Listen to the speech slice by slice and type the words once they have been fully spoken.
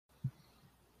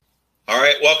All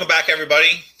right, welcome back,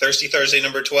 everybody. Thirsty Thursday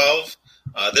number 12.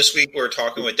 This week we're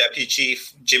talking with Deputy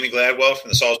Chief Jimmy Gladwell from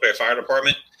the Salisbury Fire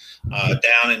Department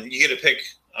down, and you get to pick.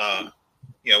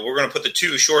 We're going to put the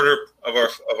two shorter of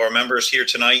our members here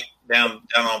tonight down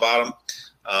on the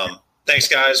bottom. Thanks,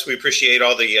 guys. We appreciate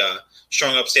all the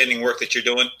strong, upstanding work that you're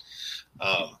doing.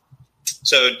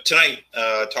 So tonight,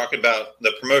 talking about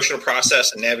the promotional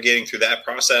process and navigating through that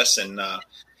process and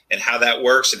how that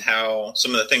works and how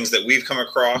some of the things that we've come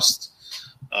across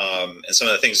and some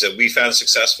of the things that we found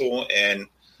successful and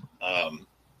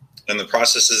the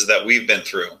processes that we've been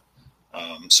through.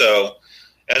 So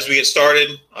as we get started,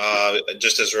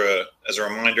 just as a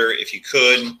reminder, if you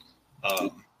could,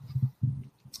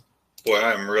 boy,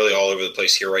 I'm really all over the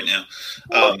place here right now.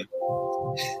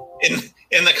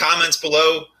 In the comments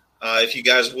below, if you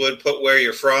guys would put where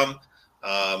you're from,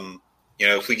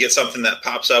 if we get something that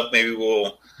pops up, maybe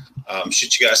we'll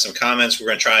shoot you guys some comments. We're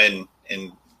going to try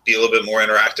and be a little bit more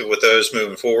interactive with those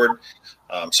moving forward.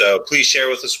 So please share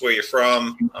with us where you're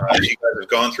from. If you guys have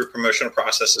gone through promotional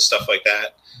processes, stuff like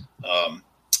that.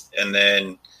 And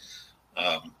then,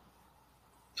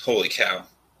 holy cow.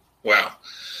 Wow.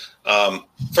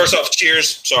 First off,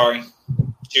 cheers. Sorry.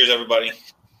 Cheers, everybody.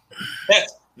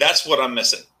 That's what I'm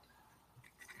missing.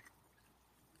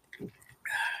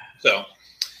 So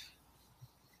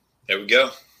there we go.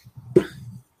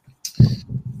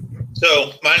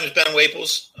 So my name is Ben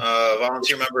Waples,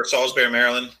 volunteer member of Salisbury,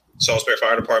 Maryland, Salisbury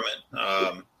Fire Department.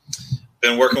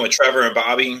 Been working with Trevor and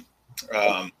Bobby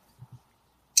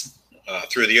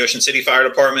through the Ocean City Fire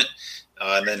Department,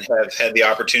 and then have had the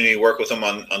opportunity to work with them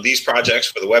on these projects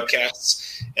for the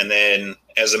webcasts. And then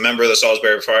as a member of the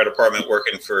Salisbury Fire Department,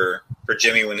 working for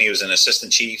Jimmy when he was an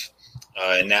assistant chief,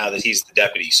 and now that he's the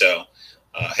deputy. So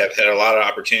have had a lot of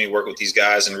opportunity to work with these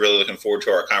guys and really looking forward to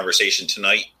our conversation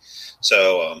tonight.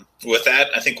 So with that,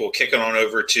 I think we'll kick it on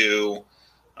over to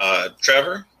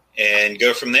Trevor and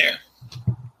go from there.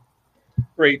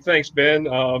 Great. Thanks, Ben.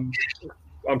 I'm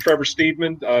Trevor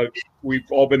Steedman. We've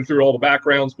all been through all the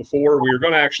backgrounds before. We were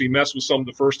going to actually mess with some of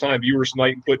the first-time viewers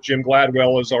tonight and put Jim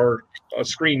Gladwell as our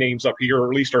screen names up here,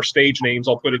 or at least our stage names.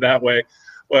 I'll put it that way.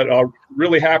 But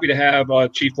really happy to have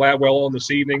Chief Gladwell on this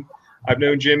evening. I've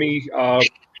known Jimmy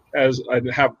as I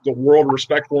have the world of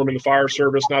respect for him in the fire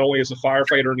service, not only as a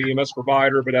firefighter and EMS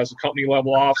provider, but as a company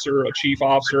level officer, a chief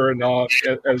officer, and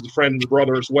as a friend and a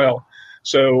brother as well.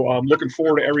 So I'm looking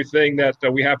forward to everything that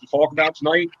we have to talk about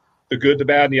tonight, the good, the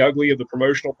bad, and the ugly of the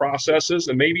promotional processes,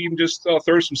 and maybe even just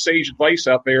throw some sage advice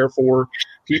out there for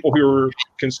people who are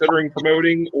considering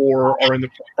promoting or are in the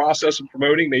process of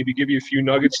promoting, maybe give you a few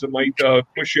nuggets that might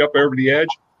push you up over the edge,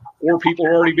 or people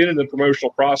who have already been in the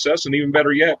promotional process, and even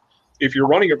better yet, if you're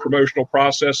running a promotional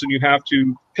process and you have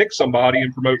to pick somebody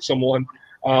and promote someone,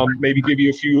 maybe give you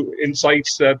a few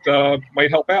insights that might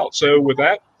help out. So with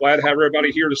that, glad to have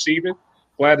everybody here this evening.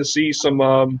 Glad to see some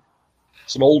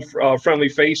old friendly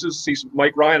faces. See some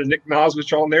Mike Ryan and Nick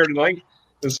Nosvich on there tonight,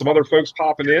 and some other folks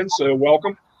popping in. So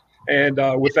welcome. And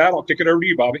with that, I'll kick it over to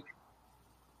you, Bobby.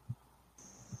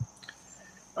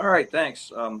 All right,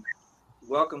 thanks.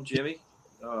 Welcome, Jimmy.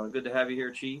 Good to have you here,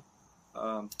 Chief.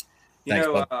 Thanks,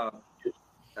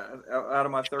 out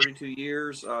of my 32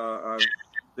 years, I've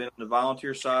been on the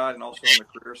volunteer side and also on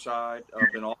the career side.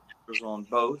 I've been officers on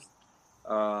both.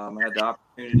 I had the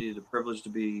opportunity, the privilege to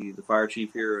be the fire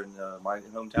chief here in my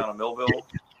hometown of Millville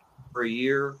for a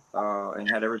year,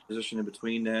 and had every position in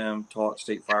between them, taught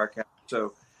state fire captain.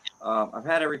 So I've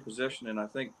had every position, and I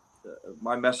think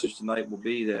my message tonight will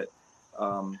be that,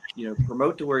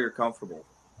 promote to where you're comfortable.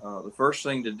 The first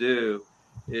thing to do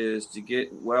is to get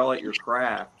well at your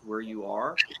craft where you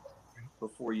are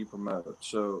before you promote.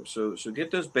 So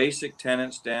get those basic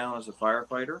tenets down as a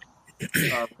firefighter.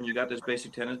 When you got those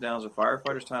basic tenets down as a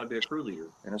firefighter, it's time to be a crew leader,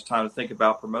 and it's time to think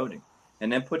about promoting.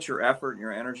 And then put your effort and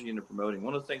your energy into promoting.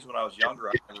 One of the things when I was younger,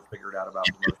 I never figured out about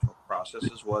promotional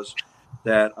processes was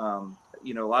that,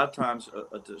 a lot of times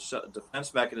a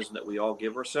defense mechanism that we all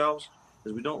give ourselves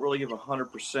is we don't really give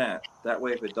 100%. That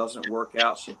way, if it doesn't work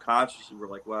out subconsciously, we're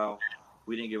like, well,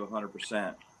 we didn't give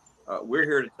 100%. We're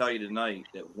here to tell you tonight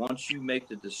that once you make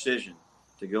the decision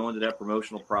to go into that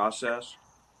promotional process,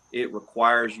 it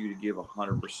requires you to give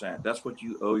 100%. That's what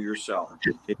you owe yourself.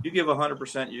 If you give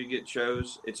 100%, you get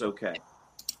chose, it's okay.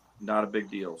 Not a big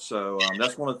deal. So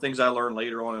that's one of the things I learned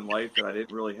later on in life that I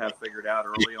didn't really have figured out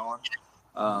early on.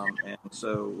 And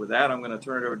so with that, I'm going to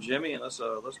turn it over to Jimmy, and let's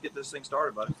get this thing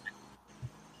started, buddy.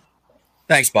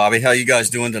 Thanks, Bobby. How you guys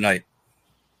doing tonight?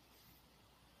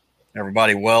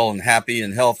 Everybody well and happy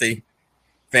and healthy.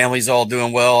 Family's all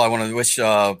doing well. I want to wish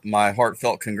my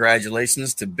heartfelt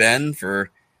congratulations to Ben for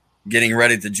getting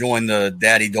ready to join the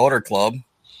Daddy-Daughter Club.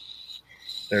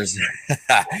 There's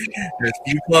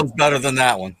few clubs better than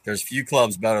that one. There's few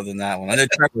clubs better than that one. I know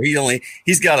Trevor,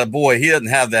 he's got a boy. He doesn't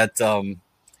have that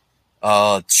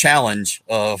challenge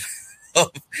of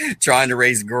trying to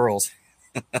raise girls.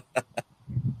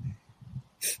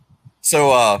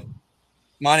 So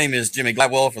my name is Jimmy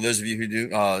Gladwell. For those of you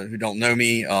who don't know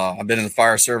me, I've been in the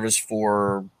fire service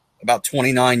for about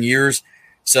 29 years.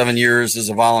 7 years as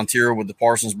a volunteer with the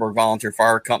Parsonsburg Volunteer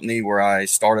Fire Company, where I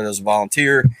started as a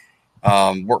volunteer.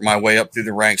 Worked my way up through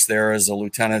the ranks there as a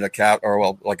lieutenant,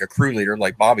 like a crew leader,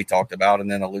 like Bobby talked about, and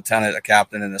then a lieutenant, a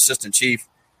captain, and assistant chief.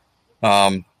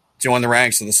 Joined the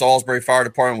ranks of the Salisbury Fire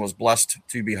Department. Was blessed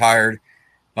to be hired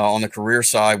on the career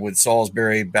side with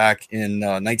Salisbury back in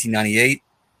 1998,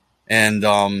 and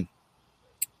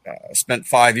spent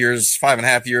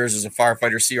 5.5 years as a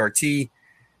firefighter CRT.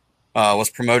 Was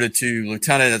promoted to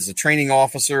lieutenant as a training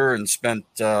officer, and spent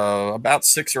about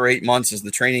 6 or 8 months as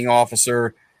the training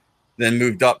officer. Then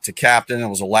moved up to captain. I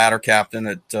was a ladder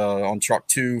captain on Truck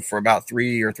 2 for about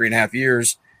 3 or 3.5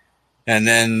 years. And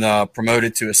then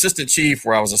promoted to assistant chief,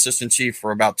 where I was assistant chief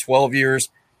for about 12 years.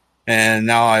 And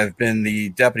now I've been the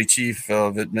deputy chief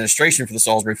of administration for the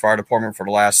Salisbury Fire Department for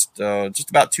the last just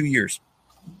about 2 years.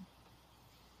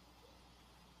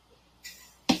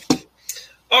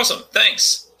 Awesome.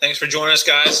 Thanks for joining us,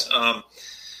 guys.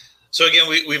 So again,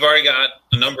 we've already got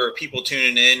a number of people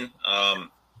tuning in.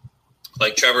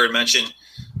 Like Trevor had mentioned,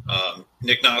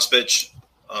 Nick Nospich,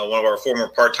 one of our former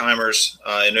part-timers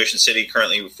in Ocean City,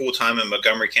 currently full-time in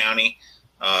Montgomery County.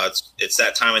 It's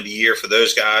that time of the year for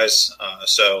those guys.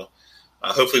 So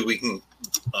hopefully we can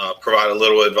provide a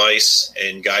little advice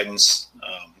and guidance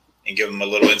and give them a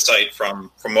little insight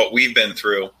from what we've been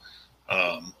through.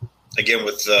 Again,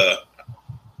 with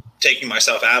taking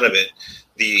myself out of it,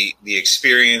 the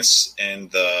experience and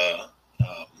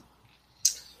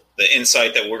the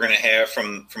insight that we're going to have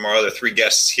from our other 3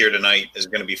 guests here tonight is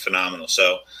going to be phenomenal.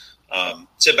 So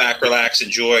sit back, relax,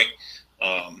 enjoy.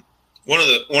 One of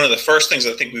the first things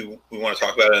I think we want to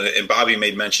talk about, and Bobby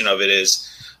made mention of it, is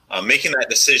making that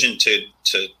decision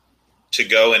to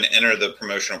go and enter the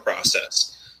promotional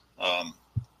process.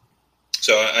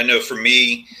 So I know for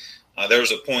me, there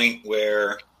was a point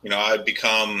where I'd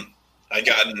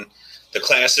gotten the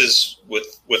classes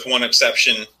with one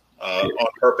exception on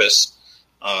purpose.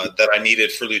 That I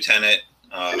needed for lieutenant.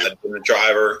 I'd been a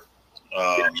driver,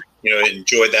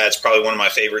 enjoyed that. It's probably one of my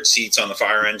favorite seats on the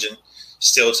fire engine,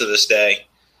 still to this day.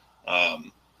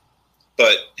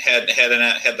 But had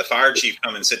the fire chief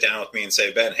come and sit down with me and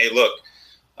say, Ben, hey, look,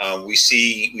 we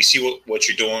see what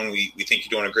you're doing. We think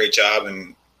you're doing a great job,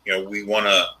 and we want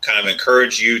to kind of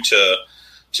encourage you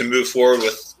to move forward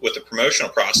with the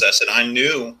promotional process. And I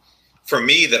knew for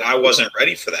me that I wasn't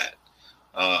ready for that.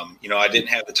 I didn't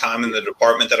have the time in the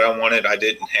department that I wanted. I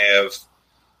didn't have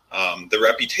the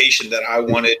reputation that I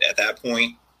wanted at that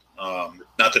point.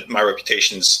 Not that my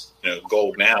reputation's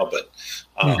gold now, but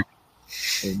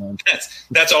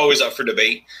that's always up for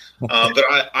debate. But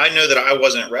I know that I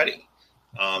wasn't ready.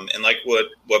 And like what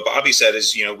Bobby said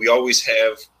is, we always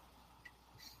have,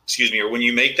 or when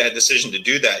you make that decision to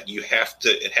do that,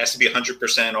 it has to be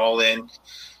 100% all in.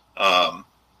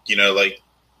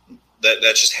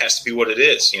 That just has to be what it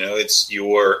is. It's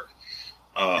your,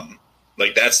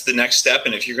 that's the next step.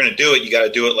 And if you're going to do it, you got to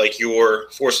do it like you're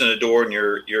forcing a door and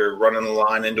you're running the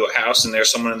line into a house and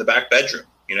there's someone in the back bedroom.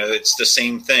 It's the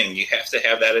same thing. You have to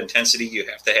have that intensity. You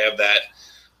have to have that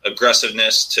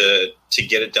aggressiveness to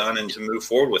get it done and to move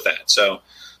forward with that. So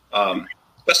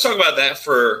let's talk about that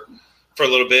for a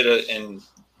little bit, and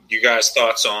you guys'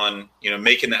 thoughts on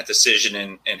making that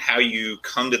decision and how you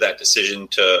come to that decision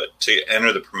to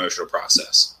enter the promotional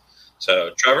process.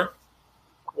 So Trevor?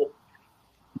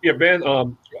 Yeah, Ben,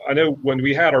 I know when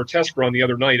we had our test run the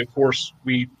other night, of course,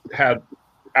 we had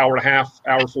hour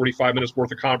 45 minutes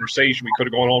worth of conversation. We could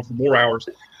have gone on for more hours,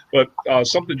 but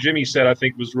something Jimmy said I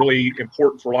think was really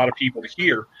important for a lot of people to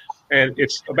hear. And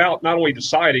it's about not only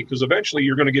deciding, because eventually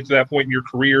you're going to get to that point in your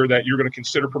career that you're going to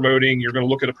consider promoting. You're going to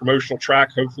look at a promotional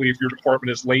track, hopefully, if your department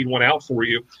has laid one out for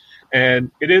you. And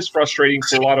it is frustrating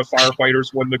for a lot of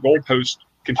firefighters when the goalpost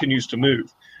continues to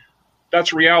move.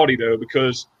 That's reality, though,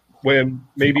 because when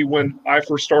I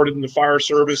first started in the fire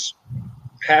service,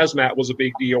 hazmat was a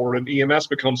big deal, or an EMS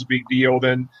becomes a big deal,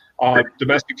 then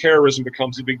domestic terrorism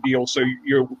becomes a big deal. So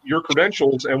your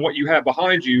credentials and what you have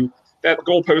behind you, that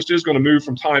goalpost is going to move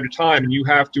from time to time, and you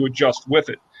have to adjust with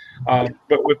it.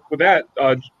 But with that,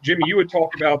 Jimmy, you had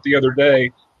talked about the other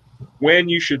day when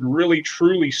you should really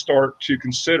truly start to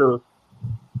consider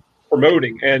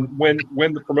promoting, and when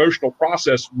the promotional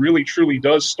process really truly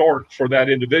does start for that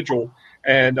individual.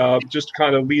 And just to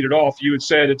kind of lead it off, you had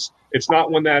said it's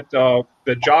not when that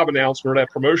job announcement or that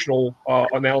promotional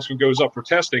announcement goes up for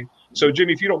testing. So,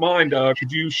 Jimmy, if you don't mind,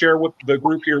 could you share with the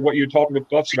group here what you were talking with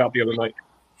Buffs about the other night?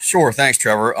 Sure. Thanks,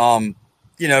 Trevor.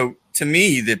 To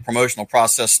me, the promotional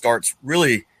process starts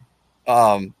really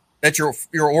at your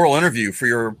oral interview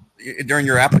during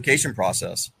your application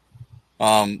process.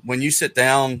 When you sit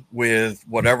down with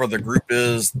whatever the group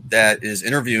is that is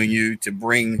interviewing you to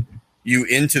bring you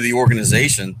into the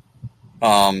organization,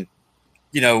 you're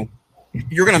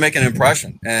going to make an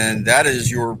impression, and that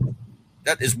is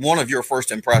one of your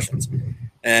first impressions.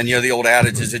 And the old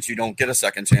adage is that you don't get a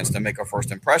second chance to make a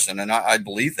first impression, and I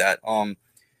believe that.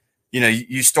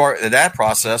 You start that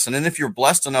process, and then if you're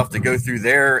blessed enough to go through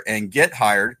there and get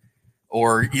hired,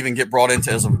 or even get brought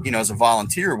into as a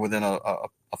volunteer within a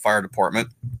fire department,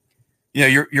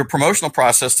 your promotional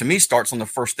process to me starts on the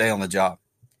first day on the job.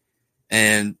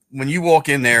 And when you walk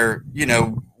in there,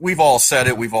 we've all said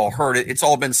it, we've all heard it. It's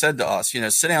all been said to us,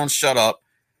 sit down, shut up,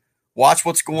 watch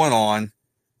what's going on.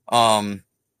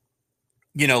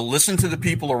 Listen to the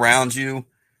people around you.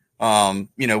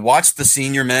 Watch the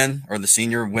senior men or the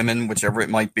senior women, whichever it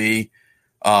might be.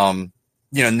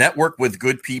 Network with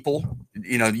good people.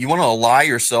 You want to ally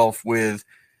yourself with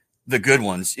the good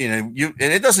ones. And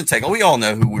it doesn't take. We all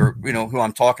know who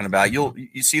I'm talking about.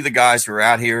 You see the guys who are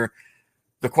out here,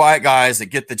 the quiet guys that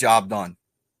get the job done.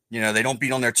 They don't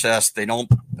beat on their chest. They don't,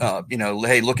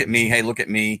 hey, look at me. Hey, look at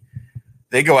me.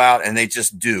 They go out and they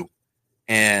just do.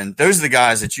 And those are the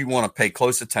guys that you want to pay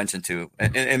close attention to,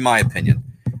 in my opinion.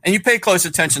 And you pay close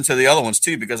attention to the other ones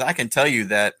too, because I can tell you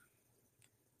that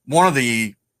one of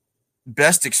the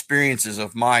best experiences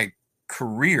of my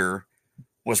career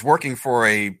was working for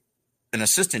an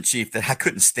assistant chief that I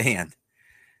couldn't stand.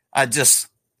 I just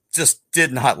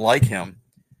did not like him.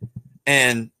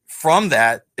 And from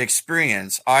that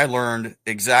experience, I learned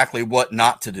exactly what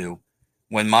not to do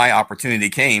when my opportunity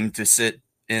came to sit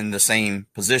in the same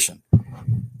position.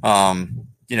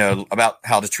 About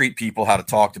how to treat people, how to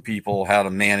talk to people, how to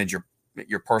manage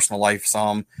your personal life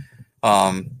some,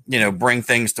 bring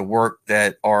things to work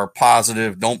that are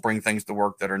positive. Don't bring things to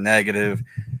work that are negative.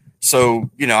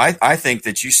 So, I think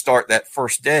that you start that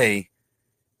first day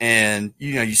and,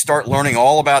 you start learning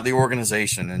all about the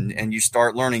organization and you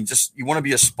start learning you want to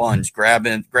be a sponge, grab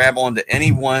onto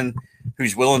anyone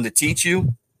who's willing to teach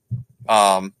you.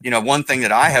 One thing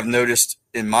that I have noticed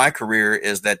in my career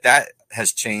is that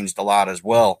has changed a lot as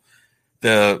well.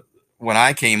 When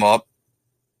I came up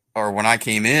or when I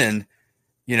came in,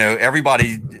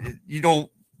 everybody, you don't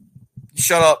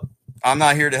shut up. I'm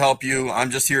not here to help you.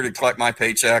 I'm just here to collect my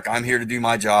paycheck. I'm here to do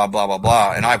my job, blah, blah,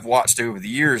 blah. And I've watched over the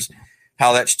years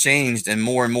how that's changed, and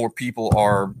more people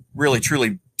are really,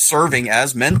 truly serving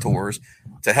as mentors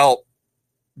to help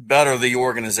better the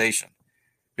organization.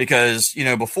 Because,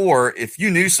 before, if you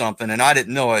knew something and I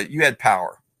didn't know it, you had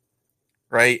power,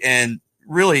 right? And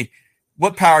really,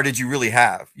 what power did you really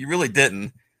have? You really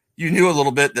didn't. You knew a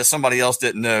little bit that somebody else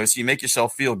didn't know, so you make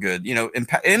yourself feel good.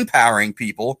 Empowering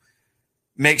people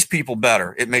makes people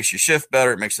better. It makes your shift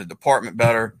better. It makes the department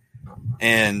better.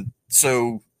 And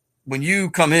so when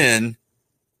you come in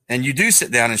and you do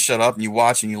sit down and shut up and you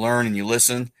watch and you learn and you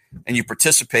listen and you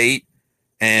participate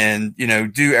and,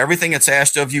 do everything that's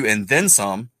asked of you and then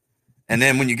some. And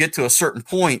then when you get to a certain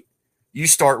point, you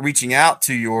start reaching out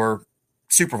to your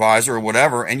supervisor or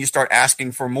whatever, and you start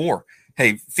asking for more.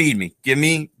 Hey, feed me, give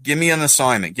me an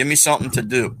assignment, give me something to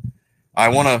do. I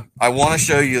want to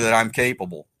show you that I'm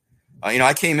capable.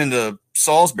 I came into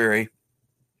Salisbury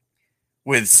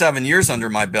with 7 years under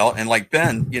my belt, and like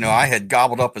Ben, I had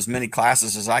gobbled up as many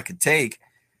classes as I could take,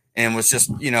 and was just,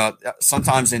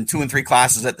 sometimes in 2 and 3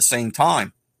 classes at the same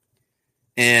time.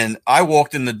 And I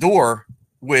walked in the door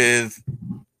with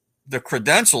the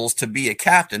credentials to be a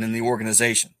captain in the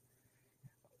organization,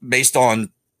 based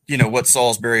on, what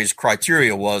Salisbury's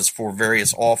criteria was for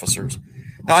various officers.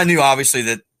 Now, I knew obviously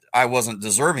that I wasn't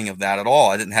deserving of that at all.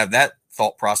 I didn't have that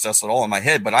thought process at all in my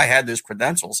head, but I had those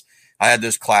credentials. I had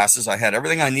those classes. I had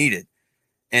everything I needed.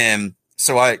 And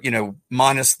so I,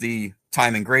 minus the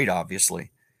time and grade,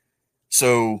 obviously.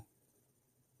 So,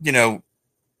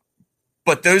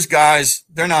 but those guys,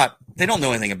 they don't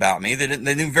know anything about me.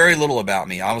 They knew very little about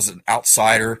me. I was an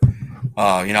outsider.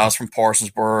 I was from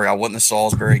Parsonsburg. I wasn't a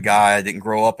Salisbury guy. I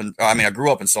grew up in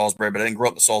Salisbury, but I didn't grow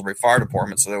up in the Salisbury Fire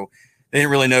Department. So they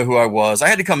didn't really know who I was. I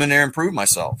had to come in there and prove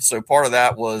myself. So part of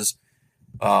that was,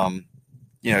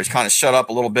 just kind of shut up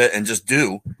a little bit and just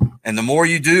do. And the more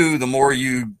you do, the more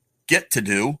you get to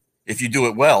do. If you do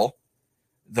it well,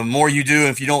 the more you do.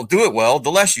 If you don't do it well,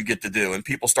 the less you get to do. And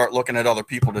people start looking at other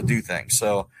people to do things.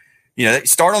 So,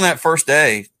 start on that first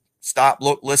day stop,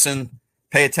 look, listen,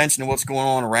 pay attention to what's going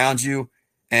on around you,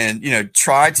 and,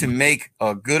 try to make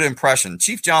a good impression.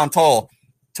 Chief John Tull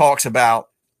talks about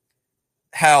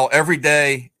how every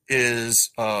day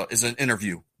is an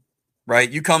interview, right?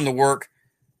 You come to work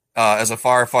as a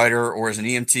firefighter or as an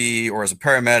EMT or as a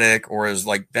paramedic or as,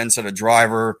 like Ben said, a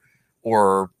driver,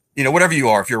 or, whatever you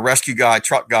are. If you're a rescue guy,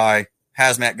 truck guy,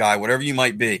 hazmat guy, whatever you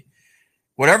might be,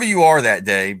 whatever you are that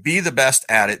day, be the best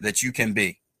at it that you can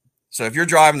be. So if you're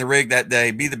driving the rig that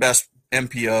day, be the best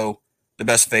MPO, the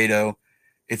best FADO.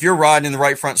 If you're riding in the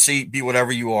right front seat, be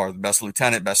whatever you are, the best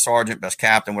lieutenant, best sergeant, best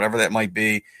captain, whatever that might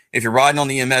be. If you're riding on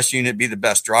the EMS unit, be the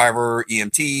best driver,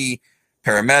 EMT,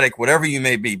 paramedic, whatever you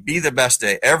may be the best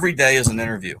day. Every day is an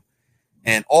interview.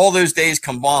 And all those days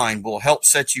combined will help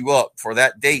set you up for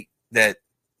that date that,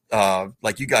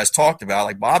 like you guys talked about,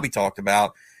 like Bobby talked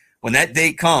about. When that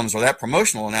date comes or that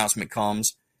promotional announcement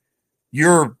comes,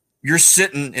 you're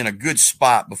sitting in a good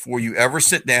spot before you ever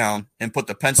sit down and put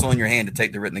the pencil in your hand to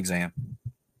take the written exam.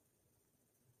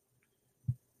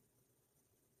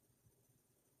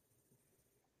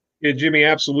 Yeah, Jimmy,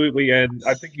 absolutely. And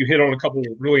I think you hit on a couple of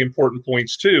really important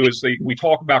points too, is we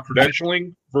talk about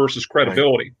credentialing versus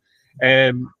credibility. Right.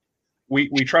 And we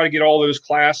try to get all those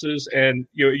classes, and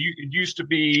it used to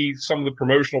be some of the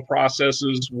promotional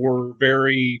processes were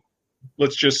very,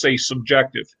 let's just say,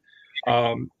 subjective.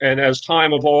 And as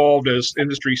time evolved, as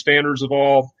industry standards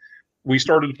evolved, we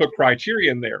started to put criteria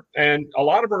in there. And a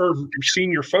lot of our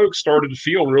senior folks started to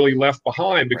feel really left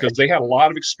behind because they had a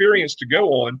lot of experience to go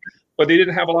on, but they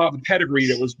didn't have a lot of the pedigree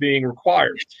that was being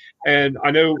required. And I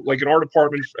know, like in our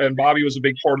department, and Bobby was a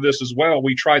big part of this as well,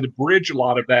 we tried to bridge a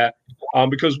lot of that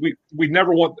because we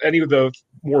never want any of the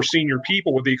more senior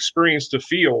people with the experience to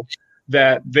feel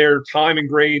that their time and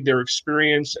grade, their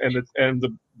experience, and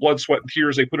the blood, sweat, and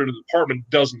tears they put into the department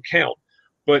doesn't count.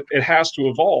 But it has to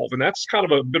evolve, and that's kind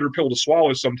of a bitter pill to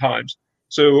swallow sometimes.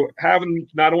 So having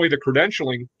not only the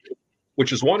credentialing,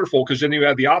 which is wonderful, because then you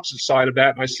have the opposite side of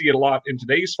that, and I see it a lot in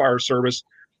today's fire service,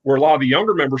 where a lot of the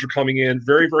younger members are coming in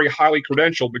very, very highly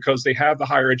credentialed because they have the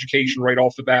higher education right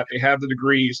off the bat, they have the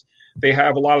degrees, they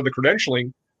have a lot of the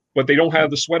credentialing, but they don't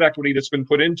have the sweat equity that's been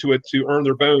put into it to earn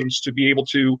their bones, to be able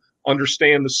to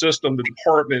understand the system, the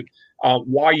department,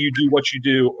 why you do what you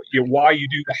do, why you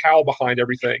do the how behind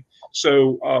everything.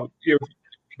 So,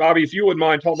 Bobby, if you wouldn't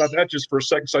mind talking about that just for a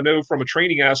second, because I know from a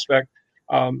training aspect,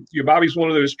 Bobby's one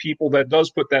of those people that does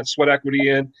put that sweat equity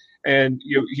in, and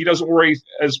he doesn't worry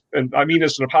and I mean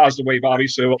this in a positive way, Bobby.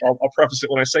 So I'll preface it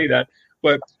when I say that,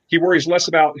 but he worries less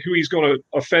about who he's going to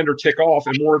offend or tick off,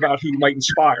 and more about who might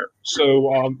inspire.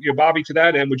 So, Bobby, to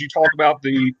that end, would you talk about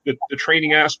the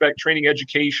training aspect, training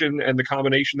education, and the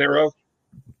combination thereof?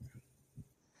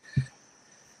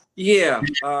 Yeah.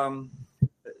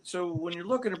 So when you're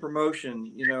looking at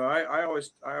promotion, I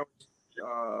always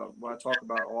when I talk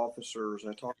about officers,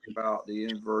 I talk about the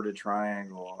inverted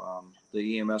triangle.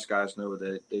 The EMS guys know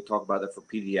that they talk about that for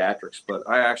pediatrics, but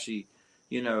I actually,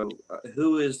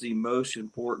 who is the most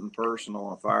important person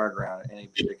on a fire ground at any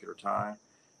particular time?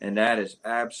 And that is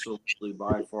absolutely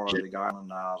by far the guy on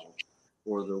the nozzle,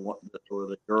 or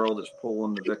the girl that's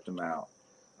pulling the victim out.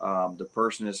 The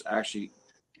person that's actually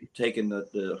taking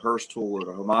the Hearst tool or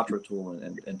the Homatra tool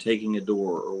and taking a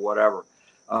door or whatever.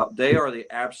 They are the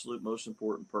absolute most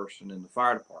important person in the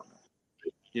fire department.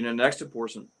 The next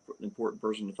important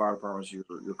person in the fire department is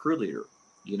your crew leader,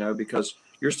 because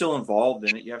you're still involved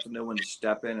in it. You have to know when to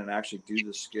step in and actually do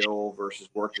the skill versus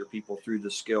work your people through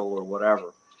the skill or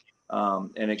whatever.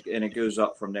 And it goes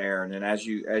up from there. And then as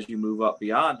you move up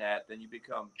beyond that, then you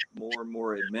become more and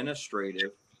more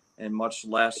administrative and much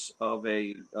less of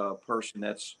a person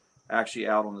that's actually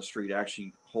out on the street,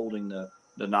 actually holding the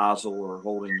nozzle or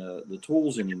holding the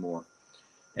tools anymore.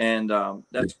 And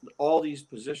that's all these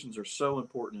positions are so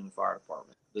important in the fire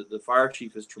department. The fire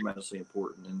chief is tremendously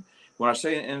important. And when I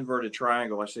say an inverted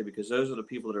triangle, I say because those are the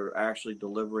people that are actually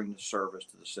delivering the service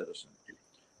to the citizen.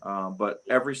 But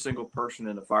every single person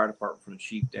in the fire department from the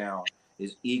chief down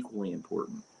is equally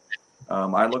important.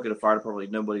 I look at a fire department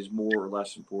like nobody's more or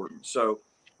less important. So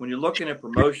when you're looking at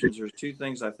promotions, there's two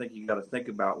things I think you got to think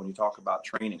about when you talk about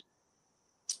training.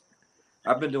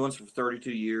 I've been doing this for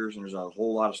 32 years, and there's a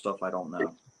whole lot of stuff I don't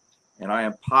know. And I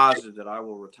am positive that I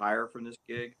will retire from this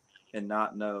gig and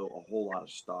not know a whole lot of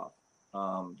stuff.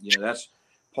 That's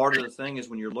part of the thing is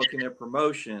when you're looking at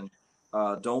promotion,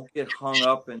 don't get hung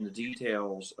up in the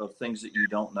details of things that you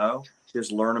don't know.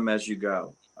 Just learn them as you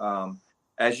go.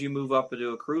 As you move up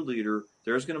into a crew leader,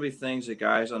 there's going to be things that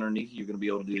guys underneath you are going to be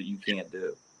able to do that you can't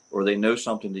do, or they know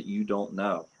something that you don't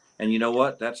know. And you know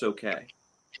what? That's okay.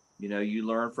 You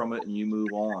learn from it and you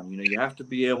move on. You have to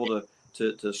be able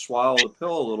to swallow the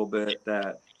pill a little bit,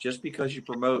 that just because you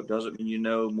promote doesn't mean you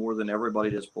know more than everybody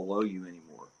that's below you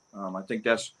anymore. I think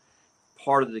that's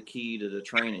part of the key to the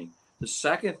training. The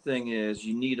second thing is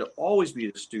you need to always be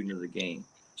a student of the game.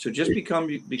 So just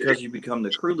because you become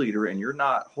the crew leader and you're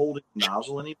not holding the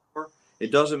nozzle anymore,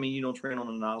 it doesn't mean you don't train on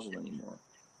the nozzle anymore.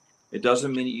 It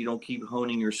doesn't mean that you don't keep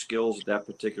honing your skills at that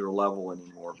particular level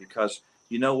anymore, because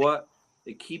you know what?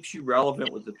 It keeps you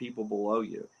relevant with the people below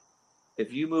you.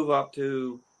 If you move up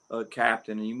to a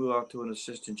captain and you move up to an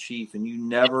assistant chief and you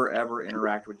never ever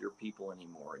interact with your people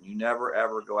anymore, and you never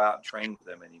ever go out and train with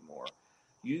them anymore,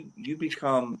 you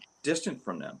become distant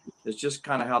from them. It's just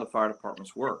kind of how the fire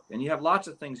departments work. And you have lots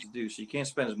of things to do, so you can't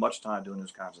spend as much time doing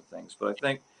those kinds of things. But I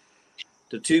think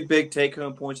the two big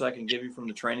take-home points I can give you from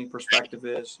the training perspective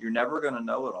is you're never going to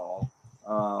know it all,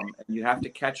 and you have to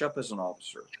catch up as an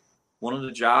officer. One of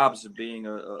the jobs of being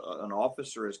an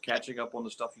officer is catching up on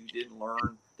the stuff you didn't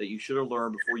learn that you should have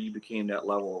learned before you became that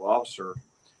level of officer.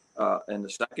 And the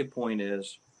second point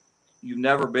is you've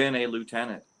never been a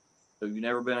lieutenant. So you've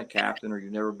never been a captain, or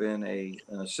you've never been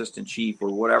an assistant chief, or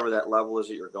whatever that level is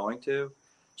that you're going to.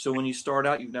 So when you start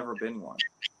out, you've never been one.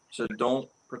 So don't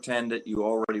pretend that you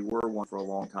already were one for a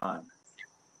long time.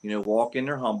 Walk in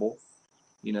there humble,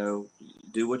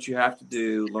 do what you have to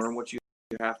do, learn what you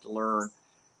have to learn,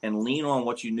 and lean on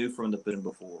what you knew from the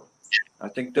before. I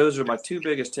think those are my two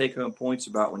biggest take-home points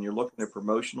about when you're looking at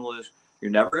promotional is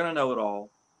you're never going to know it all.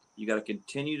 You got to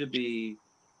continue to be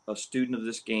a student of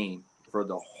this game for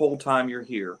the whole time you're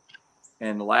here.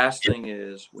 And the last thing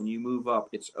is when you move up,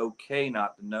 it's okay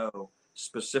not to know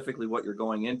specifically what you're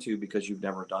going into because you've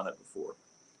never done it before.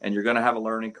 And you're going to have a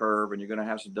learning curve, and you're going to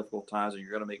have some difficult times, and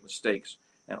you're going to make mistakes.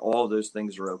 And all of those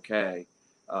things are okay.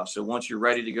 So once you're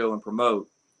ready to go and promote,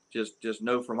 just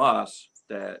know from us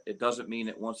that it doesn't mean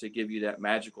that once they give you that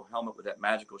magical helmet with that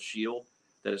magical shield,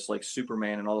 that it's like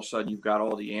Superman and all of a sudden you've got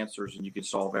all the answers and you can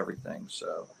solve everything.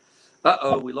 So,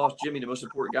 we lost Jimmy, the most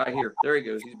important guy here. There he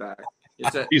goes. He's back.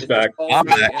 He's back. I'm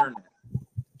back.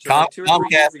 So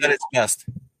Comcast at its best.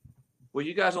 Well,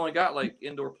 you guys only got like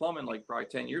indoor plumbing like probably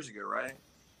 10 years ago, right?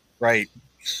 Right.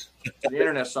 The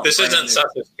internet's something. This isn't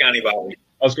Sussex County, Bobby.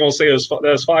 I was going to say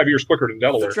that's 5 years quicker than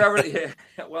Delaware. So Trevor, yeah,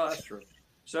 well, that's true.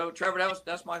 So Trevor,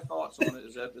 that's my thoughts on it.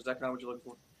 Is that kind of what you're looking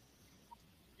for?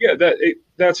 Yeah,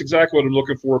 that's exactly what I'm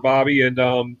looking for, Bobby. And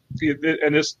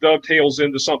this dovetails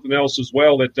into something else as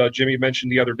well that Jimmy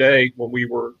mentioned the other day when we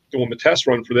were doing the test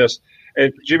run for this.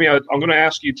 And Jimmy, I'm going to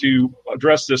ask you to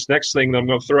address this next thing that I'm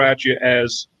going to throw at you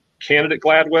as candidate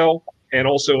Gladwell and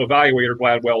also evaluator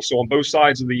Gladwell. So on both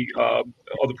sides of the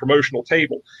promotional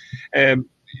table. And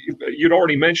you'd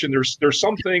already mentioned there's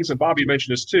some things, and Bobby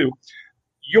mentioned this too.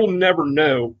 You'll never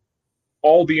know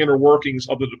all the inner workings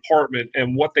of the department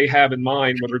and what they have in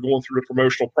mind when they're going through the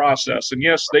promotional process. And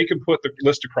yes, they can put the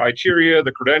list of criteria,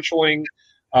 the credentialing,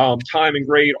 time and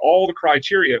grade, all the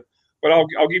criteria. But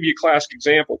I'll give you a classic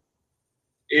example.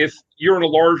 If you're in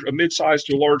a mid-sized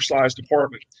to a large-sized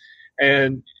department,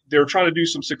 and they're trying to do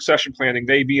some succession planning,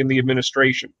 they be in the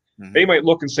administration, they might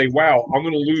look and say, wow, I'm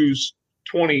going to lose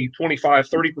 20, 25,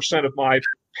 30% of my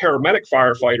paramedic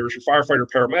firefighters or firefighter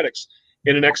paramedics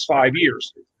in the next 5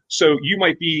 years. So you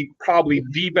might be probably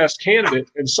the best candidate,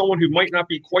 and someone who might not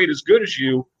be quite as good as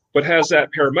you, but has that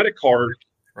paramedic card,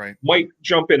 right, might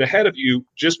jump in ahead of you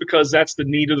just because that's the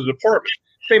need of the department.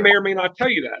 They may or may not tell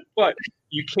you that, but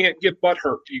you can't get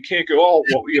butthurt. You can't go, all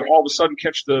of a sudden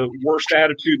catch the worst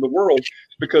attitude in the world,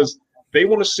 because they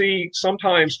want to see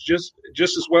sometimes just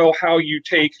as well how you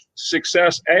take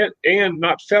success and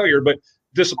not failure, but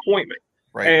disappointment.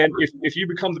 Right. And if you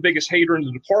become the biggest hater in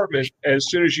the department, as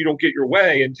soon as you don't get your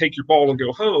way and take your ball and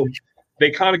go home,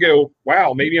 they kind of go,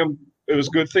 wow, maybe it was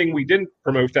a good thing we didn't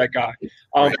promote that guy.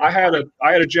 Right. I had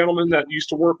a gentleman that used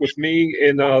to work with me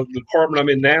in the department I'm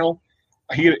in now.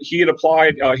 He had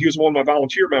applied. He was one of my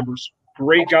volunteer members.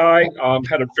 Great guy.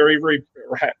 Had a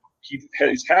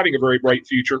he's having a very bright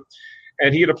future.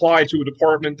 And he had applied to a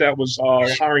department that was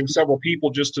hiring several people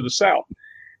just to the south.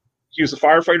 He was a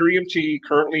firefighter EMT,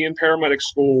 currently in paramedic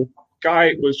school.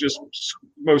 Guy was just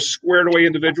most squared away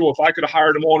individual. If I could have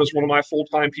hired him on as one of my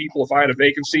full-time people, if I had a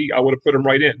vacancy, I would have put him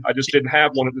right in. I just didn't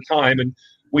have one at the time, and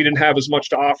we didn't have as much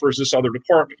to offer as this other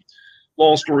department.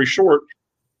 Long story short,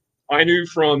 I knew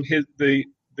from the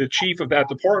chief of that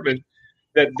department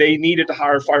that they needed to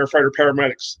hire firefighter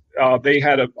paramedics. They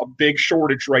had a big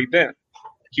shortage right then.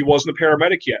 He wasn't a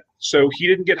paramedic yet, so he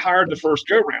didn't get hired the first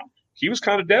go-round. He was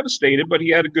kind of devastated, but he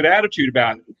had a good attitude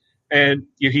about it. And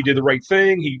he did the right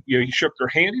thing. He shook their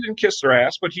hand. He didn't kiss their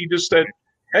ass, but he just said,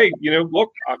 hey,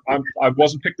 look, I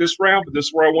wasn't picked this round, but this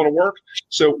is where I want to work.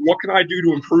 So what can I do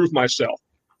to improve myself?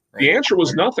 Right. The answer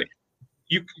was nothing.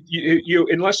 you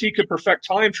unless he could perfect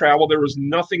time travel, there was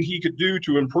nothing he could do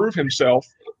to improve himself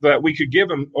that we could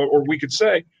give him, or we could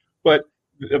say. But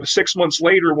 6 months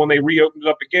later, when they reopened it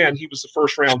up again, he was the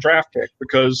first round draft pick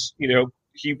because,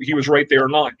 he was right there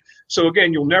in line. So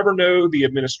again, you'll never know the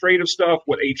administrative stuff,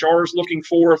 what HR is looking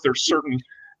for, if there's certain,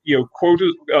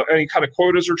 quotas, any kind of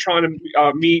quotas they're trying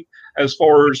to meet as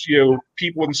far as,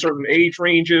 people in certain age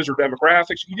ranges or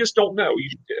demographics. You just don't know.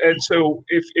 And so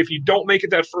if you don't make it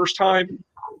that first time,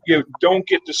 don't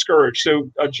get discouraged. So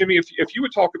Jimmy, if you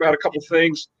would talk about a couple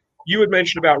things. You had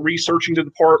mentioned about researching the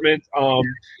department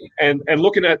and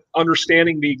looking at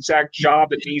understanding the exact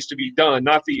job that needs to be done,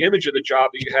 not the image of the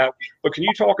job that you have. But can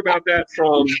you talk about that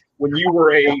from when you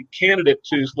were a candidate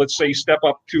to, let's say, step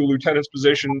up to a lieutenant's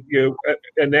position,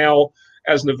 and now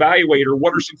as an evaluator,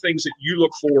 what are some things that you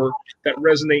look for that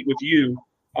resonate with you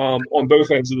on both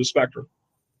ends of the spectrum?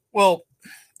 Well,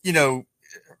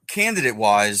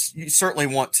 candidate-wise, you certainly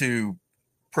want to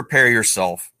prepare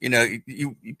yourself.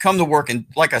 You come to work and,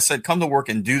 like I said, come to work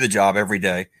and do the job every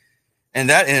day. And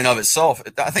that in and of itself,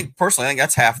 I think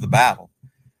that's half the battle.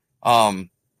 One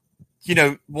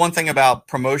thing about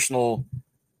promotional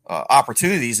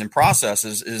opportunities and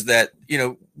processes is that,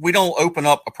 we don't open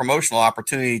up a promotional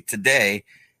opportunity today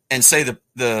and say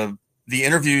the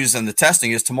interviews and the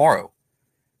testing is tomorrow.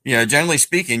 Generally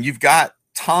speaking, you've got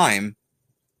time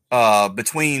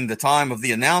between the time of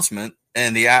the announcement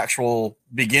and the actual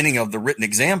beginning of the written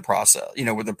exam process,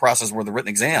 with the process where the written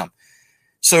exam.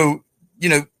 So,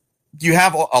 you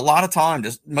have a lot of time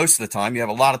most of the time, you have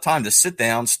a lot of time to sit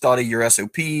down, study your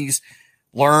SOPs,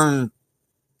 learn,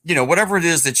 whatever it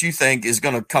is that you think is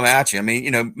going to come at you. I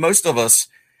mean,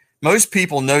 most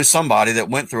people know somebody that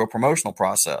went through a promotional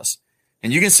process,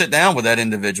 and you can sit down with that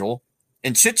individual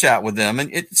and chit chat with them. And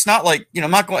it's not like,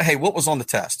 I'm not going, hey, what was on the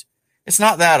test? It's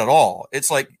not that at all. It's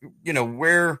like,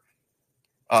 where,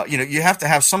 you have to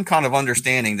have some kind of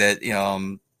understanding that,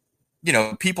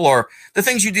 people are the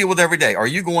things you deal with every day. Are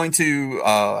you going to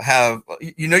have,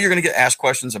 you're going to get asked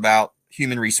questions about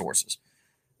human resources.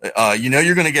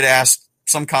 You're going to get asked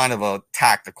some kind of a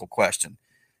tactical question.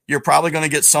 You're probably going to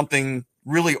get something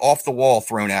really off the wall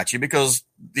thrown at you because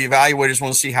the evaluators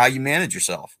want to see how you manage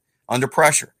yourself under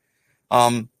pressure.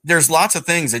 There's lots of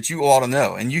things that you ought to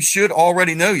know, and you should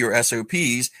already know your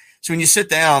SOPs. So when you sit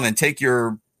down and take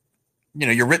your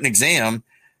written exam,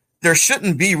 there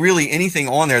shouldn't be really anything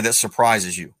on there that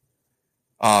surprises you.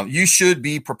 You should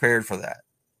be prepared for that.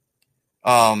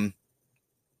 Then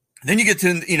you get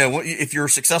to, if you're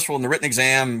successful in the written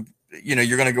exam,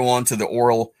 you're going to go on to the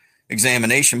oral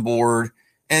examination board,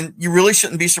 and you really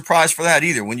shouldn't be surprised for that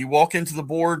either. When you walk into the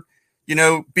board,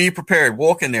 be prepared,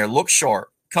 walk in there, look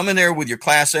sharp, come in there with your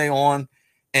Class A on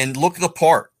and look the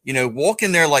part, walk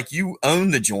in there like you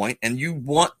own the joint and you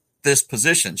want this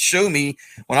position. Show me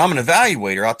when I'm an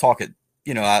evaluator, I'll talk it,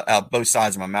 out both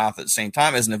sides of my mouth at the same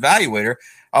time. As an evaluator,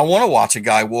 I want to watch a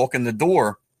guy walk in the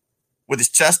door with his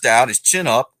chest out, his chin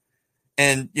up.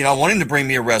 And, I want him to bring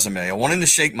me a resume. I want him to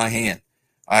shake my hand.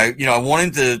 I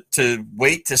want him to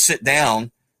wait to sit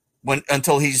down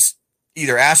until he's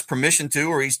either asked permission to,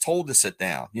 or he's told to sit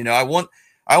down. I want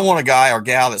a guy or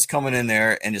gal that's coming in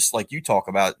there and it's like you talk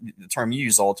about, the term you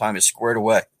use all the time is squared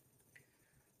away.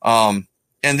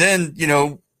 And then,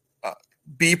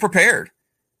 be prepared.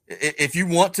 If you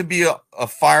want to be a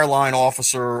fire line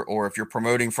officer, or if you're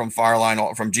promoting from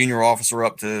junior officer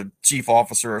up to chief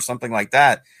officer or something like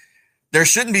that, there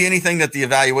shouldn't be anything that the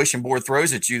evaluation board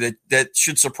throws at you that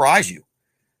should surprise you.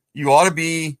 You ought to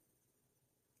be,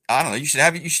 you should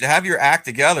have your act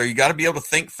together. You got to be able to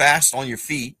think fast on your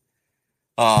feet.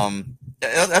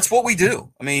 That's what we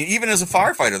do. I mean, even as a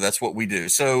firefighter, that's what we do.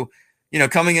 So,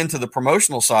 coming into the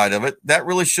promotional side of it, that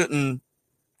really shouldn't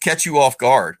catch you off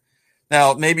guard.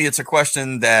 Now, maybe it's a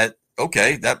question that,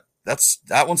 okay, that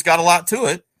one's got a lot to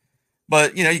it,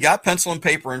 but you got pencil and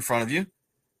paper in front of you.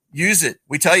 Use it.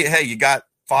 We tell you, hey, you got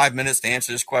 5 minutes to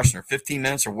answer this question, or 15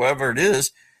 minutes, or whatever it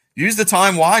is. Use the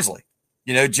time wisely.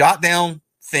 Jot down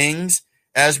things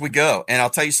as we go. And I'll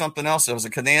tell you something else. As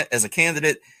a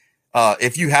candidate,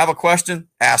 if you have a question,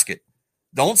 ask it.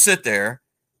 Don't sit there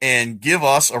and give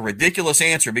us a ridiculous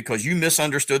answer because you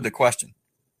misunderstood the question,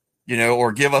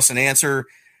 or give us an answer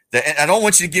that I don't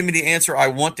want you to give me the answer I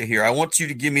want to hear. I want you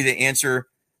to give me the answer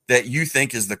that you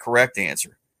think is the correct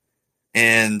answer.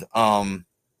 And,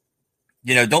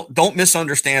 don't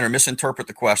misunderstand or misinterpret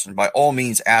the question. By all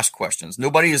means, ask questions.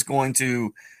 Nobody is going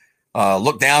to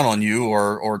look down on you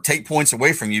or take points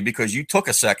away from you because you took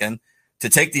a second to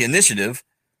take the initiative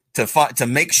to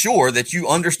make sure that you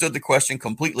understood the question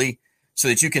completely so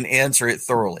that you can answer it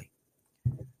thoroughly.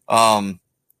 As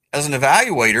an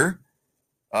evaluator,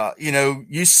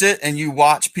 You sit and you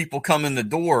watch people come in the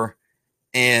door,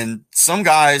 and some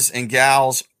guys and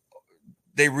gals,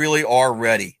 they really are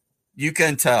ready. You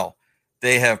can tell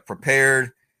they have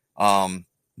prepared.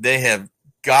 They have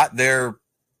got their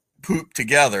poop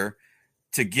together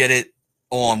to get it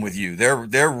on with you. They're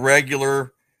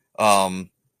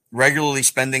regularly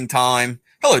spending time.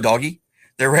 Hello, doggy.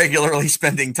 They're regularly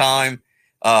spending time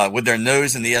with their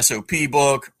nose in the SOP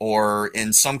book or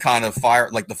in some kind of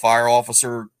like the fire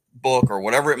officer book or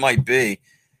whatever it might be.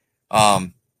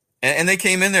 And they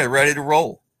came in there ready to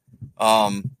roll.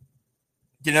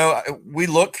 We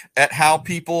look at how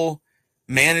people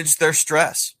manage their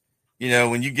stress.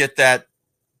 When you get that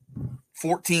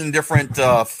 14 different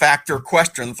factor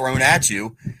question thrown at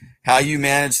you, how you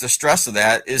manage the stress of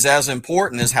that is as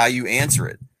important as how you answer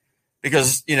it.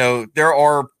 Because, there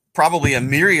are probably a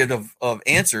myriad of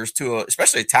answers to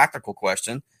especially a tactical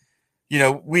question.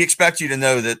 We expect you to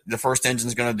know that the first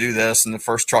engine's going to do this and the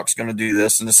first truck's going to do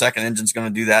this and the second engine's going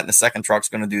to do that and the second truck's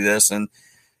going to do this. And,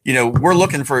 we're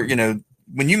looking for,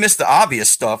 when you miss the obvious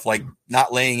stuff, like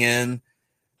not laying in,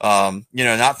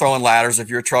 not throwing ladders if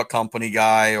you're a truck company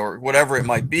guy or whatever it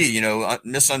might be,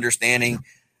 misunderstanding,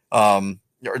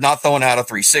 or not throwing out a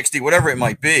 360, whatever it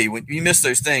might be. When you miss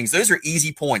those things, those are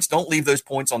easy points. Don't leave those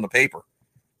points on the paper.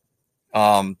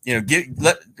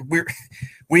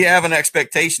 We have an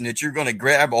expectation that you're going to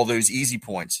grab all those easy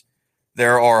points.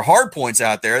 There are hard points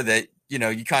out there that,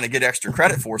 you kind of get extra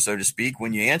credit for, so to speak,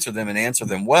 when you answer them and answer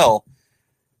them well.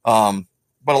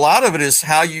 But a lot of it is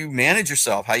how you manage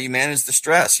yourself, how you manage the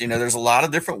stress. There's a lot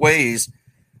of different ways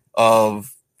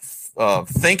of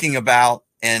thinking about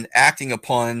and acting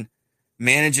upon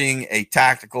managing a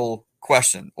tactical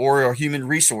question or a human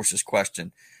resources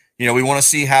question. We want to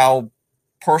see how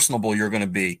personable you're going to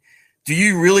be. Do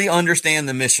you really understand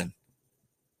the mission?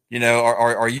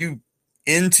 Are you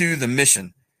into the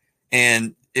mission?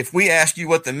 And if we ask you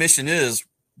what the mission is,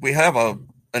 we have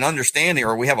an understanding,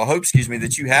 or we have a hope,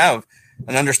 that you have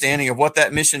an understanding of what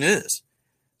that mission is.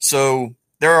 So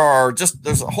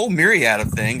there's a whole myriad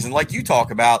of things. And like you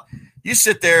talk about, you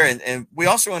sit there and we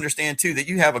also understand too, that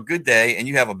you have a good day and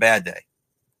you have a bad day.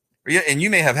 And you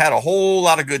may have had a whole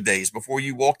lot of good days before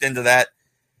you walked into that.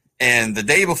 And the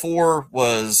day before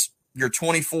was you're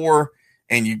 24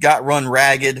 and you got run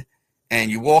ragged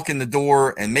and you walk in the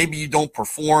door and maybe you don't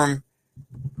perform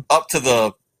up to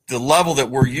the level that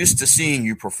we're used to seeing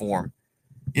you perform.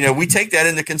 We take that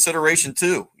into consideration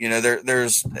too.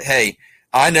 Hey,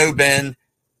 I know Ben,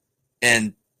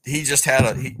 and he just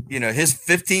had his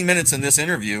 15 minutes in this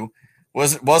interview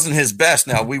wasn't his best.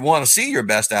 Now we want to see your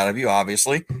best out of you,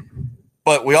 obviously,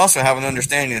 but we also have an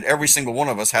understanding that every single one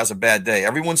of us has a bad day.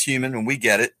 Everyone's human, and we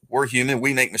get it. We're human.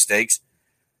 We make mistakes.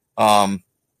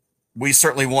 We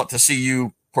certainly want to see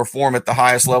you perform at the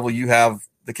highest level you have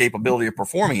the capability of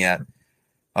performing at.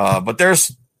 But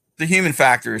there's the human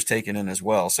factor is taken in as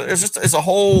well. So there's a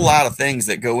whole lot of things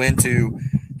that go into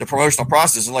the promotional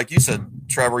process. And like you said,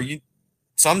 Trevor,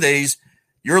 some days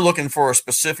you're looking for a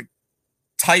specific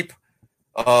type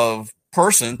of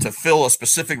person to fill a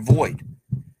specific void.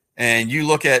 And you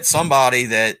look at somebody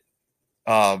that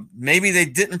maybe they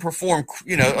didn't perform,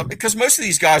 because most of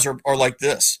these guys are like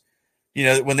this.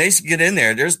 When they get in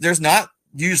there, there's not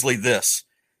usually this.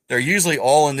 They're usually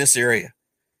all in this area.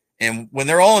 And when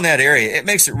they're all in that area, it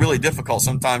makes it really difficult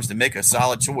sometimes to make a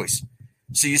solid choice.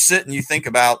 So you sit and you think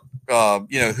about,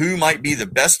 who might be the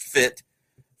best fit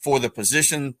for the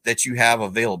position that you have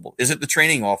available. Is it the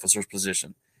training officer's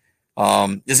position?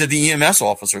 Is it the EMS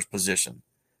officer's position?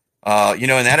 In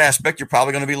that aspect, you're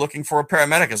probably going to be looking for a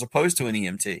paramedic as opposed to an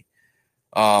EMT.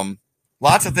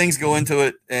 Lots of things go into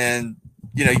it. And,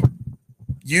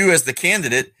 you as the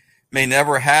candidate may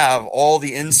never have all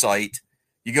the insight.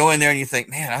 You go in there and you think,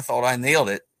 man, I thought I nailed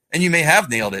it. And you may have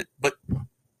nailed it. But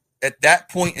at that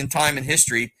point in time in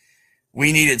history,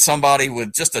 we needed somebody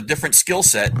with just a different skill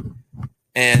set.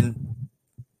 And,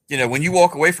 when you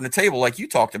walk away from the table, like you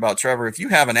talked about, Trevor, if you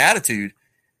have an attitude,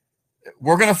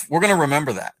 we're going to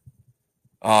remember that.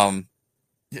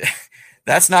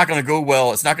 That's not going to go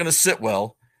well. It's not going to sit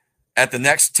well at the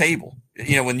next table.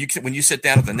 When you sit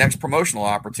down at the next promotional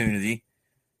opportunity,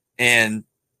 and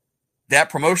that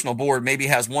promotional board maybe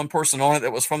has one person on it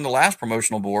that was from the last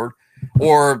promotional board,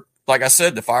 or like I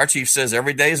said, the fire chief says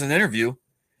every day is an interview.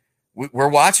 We're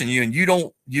watching you, and you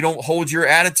don't hold your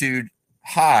attitude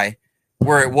high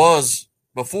where it was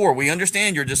before. We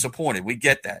understand you're disappointed. We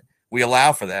get that. We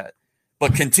allow for that.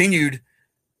 But continued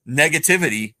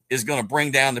negativity is going to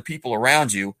bring down the people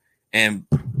around you, and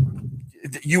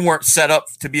you weren't set up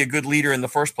to be a good leader in the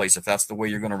first place if that's the way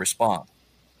you're going to respond.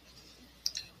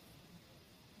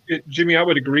 Jimmy, I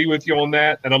would agree with you on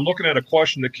that. And I'm looking at a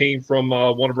question that came from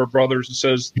one of our brothers that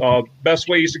says, best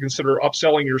ways to consider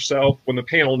upselling yourself when the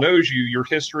panel knows you, your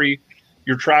history,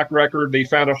 your track record. They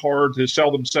found it hard to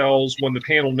sell themselves when the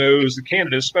panel knows the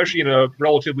candidate, especially in a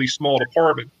relatively small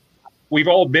department. We've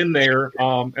all been there.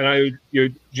 And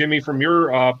Jimmy, from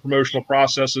your promotional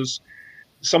processes,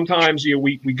 sometimes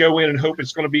we go in and hope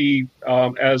it's going to be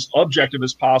as objective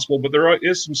as possible, but there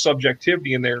is some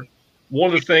subjectivity in there.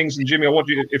 One of the things, and Jimmy, I want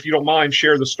you, if you don't mind,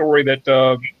 share the story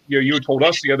that you had told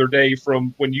us the other day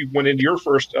from when you went into your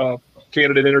first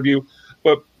candidate interview.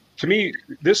 But to me,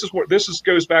 this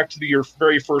goes back to your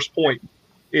very first point: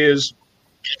 is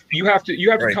you have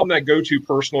to become that go-to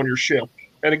person on your ship.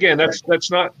 And again,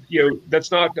 that's not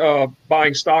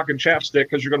buying stock in chapstick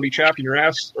because you're going to be chapping your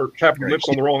ass or chapping your lips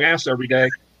on the wrong ass every day,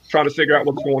 trying to figure out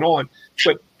what's going on.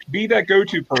 But be that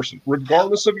go-to person,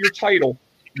 regardless of your title.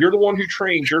 You're the one who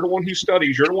trains. You're the one who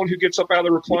studies. You're the one who gets up out of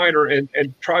the recliner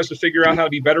and tries to figure out how to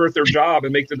be better at their job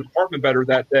and make the department better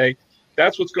that day.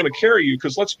 That's what's going to carry you.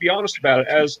 Because let's be honest about it,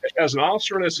 as an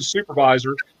officer and as a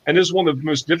supervisor, and this is one of the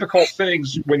most difficult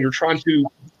things when you're trying to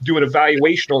do an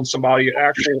evaluation on somebody, an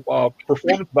actual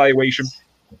performance evaluation,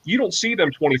 you don't see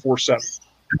them 24/7.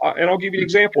 And I'll give you an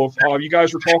example. If you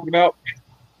guys were talking about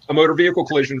a motor vehicle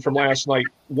collision from last night.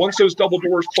 Once those double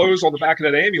doors close on the back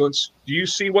of that ambulance, do you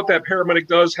see what that paramedic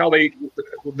does,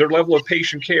 their level of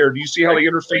patient care? Do you see how they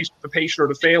interface with the patient or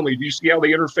the family? Do you see how they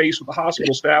interface with the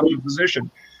hospital staff or the physician?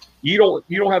 You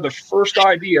don't have the first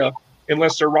idea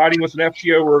unless they're riding with an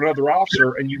FTO or another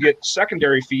officer, and you get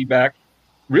secondary feedback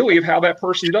really of how that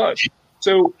person does.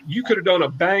 So you could have done a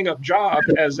bang-up job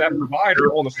as that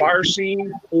provider on the fire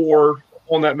scene or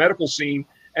on that medical scene,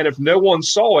 and if no one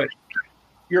saw it,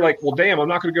 you're like, well, damn, I'm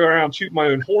not going to go around tooting my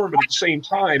own horn, but at the same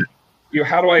time,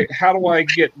 how do I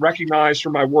get recognized for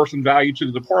my worth and value to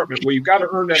the department? Well, you've got to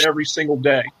earn that every single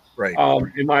day, right?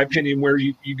 In my opinion, where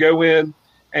you go in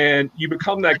and you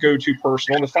become that go-to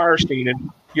person on the fire scene, and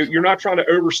you're not trying to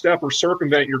overstep or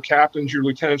circumvent your captains, your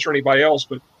lieutenants, or anybody else,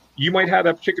 but you might have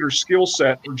that particular skill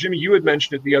set. Or Jimmy, you had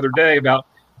mentioned it the other day about,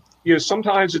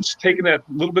 sometimes it's taking that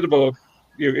little bit of a,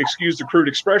 excuse the crude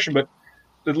expression, but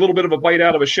a little bit of a bite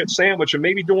out of a shit sandwich and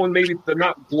maybe doing the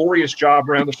not glorious job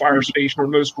around the fire station or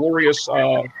most glorious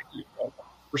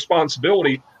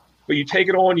responsibility, but you take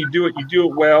it on, you do it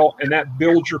well, and that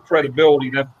builds your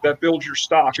credibility, that builds your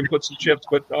stock and puts the chips.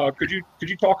 But could you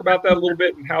talk about that a little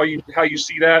bit and how you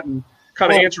see that and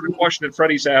kind of answer the question that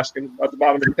Freddie's asking at the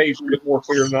bottom of the page a little bit more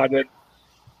clear than I did?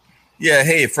 Yeah.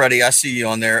 Hey, Freddie, I see you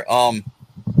on there.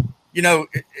 The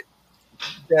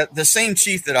same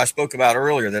chief that I spoke about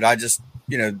earlier that I just,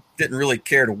 didn't really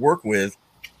care to work with.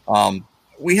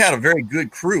 We had a very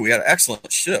good crew. We had an excellent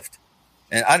shift,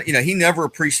 and he never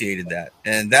appreciated that.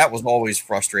 And that was always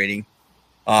frustrating.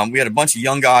 We had a bunch of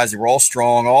young guys that were all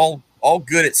strong, all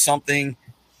good at something.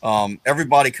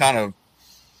 Everybody kind of,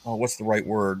 what's the right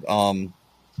word?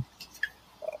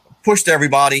 Pushed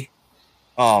everybody.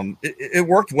 It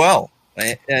worked well.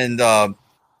 And,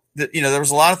 there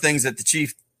was a lot of things that the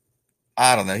chief,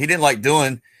 I don't know, he didn't like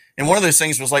doing. And one of those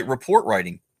things was like report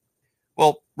writing.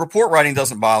 Well, report writing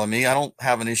doesn't bother me. I don't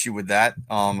have an issue with that.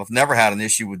 I've never had an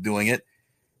issue with doing it.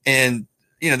 And,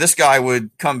 this guy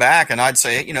would come back and I'd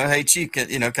say, hey, chief,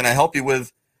 can I help you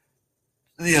with,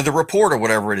 the report or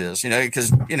whatever it is,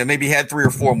 because, maybe he had 3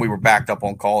 or 4 and we were backed up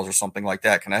on calls or something like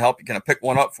that. Can I help you? Can I pick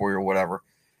one up for you or whatever?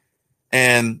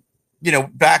 And,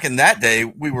 back in that day,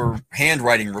 we were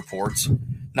handwriting reports,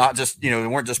 not just, we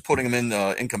weren't just putting them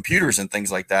in computers and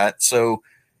things like that. So,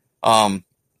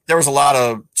 there was a lot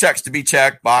of checks to be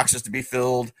checked, boxes to be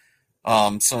filled,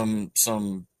 some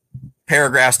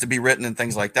paragraphs to be written and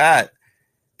things like that.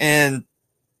 And,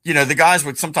 the guys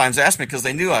would sometimes ask me because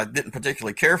they knew I didn't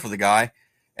particularly care for the guy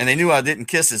and they knew I didn't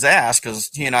kiss his ass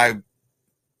because he and I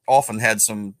often had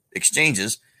some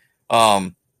exchanges.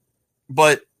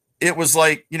 But it was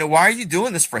like, why are you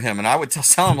doing this for him? And I would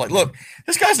tell him like, look,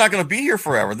 this guy's not going to be here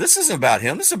forever. This isn't about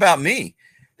him. This is about me.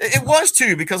 It was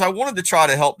too, because I wanted to try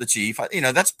to help the chief.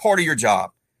 That's part of your job.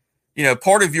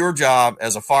 Part of your job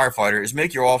as a firefighter is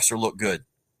make your officer look good.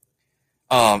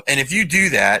 And if you do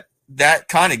that, that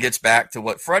kind of gets back to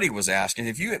what Freddie was asking.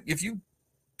 If you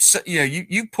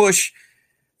push,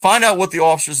 find out what the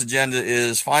officer's agenda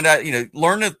is, find out,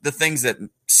 learn the things that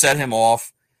set him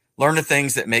off, learn the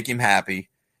things that make him happy,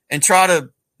 and try to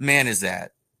manage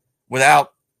that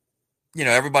without,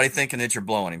 everybody thinking that you're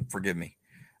blowing him. Forgive me.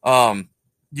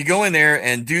 You go in there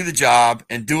and do the job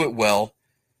and do it well.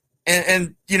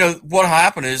 And what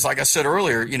happened is, like I said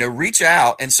earlier, reach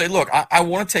out and say, look, I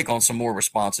want to take on some more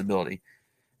responsibility.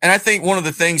 And I think one of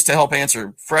the things to help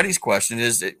answer Freddie's question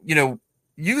is that,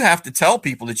 you have to tell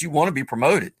people that you want to be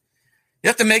promoted. You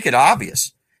have to make it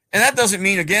obvious. And that doesn't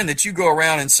mean, again, that you go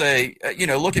around and say,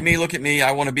 look at me,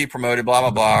 I want to be promoted, blah,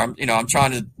 blah, blah. I'm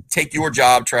trying to take your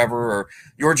job, Trevor, or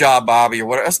your job, Bobby, or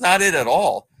whatever. That's not it at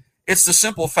all. It's the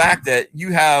simple fact that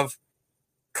you have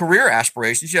career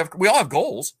aspirations. We all have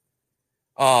goals.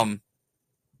 And,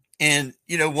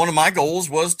 one of my goals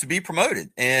was to be promoted.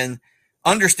 And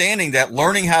understanding that,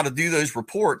 learning how to do those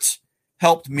reports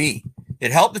helped me.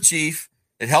 It helped the chief.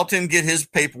 It helped him get his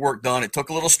paperwork done. It took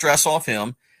a little stress off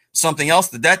him. Something else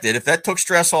that did, if that took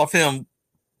stress off him,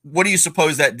 what do you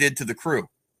suppose that did to the crew?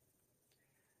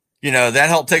 That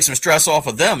helped take some stress off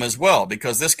of them as well,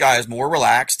 because this guy is more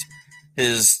relaxed.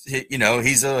 He's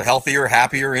a healthier,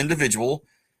 happier individual.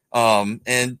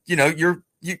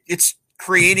 It's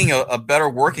creating a better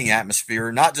working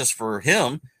atmosphere, not just for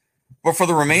him, but for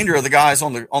the remainder of the guys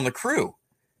on the crew.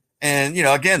 And,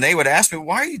 again, they would ask me,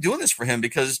 why are you doing this for him?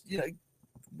 Because,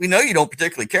 we know you don't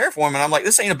particularly care for him. And I'm like,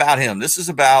 this ain't about him. This is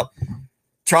about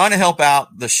trying to help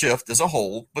out the shift as a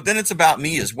whole. But then it's about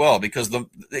me as well, because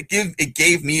it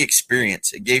gave me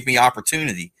experience. It gave me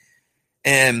opportunity.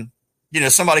 And,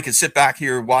 somebody could sit back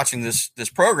here watching this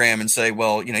program and say,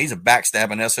 well, he's a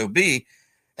backstabbing SOB.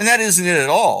 And that isn't it at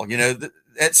all.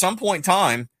 At some point in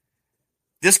time,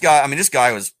 this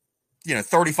guy was,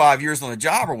 35 years on the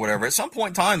job or whatever. At some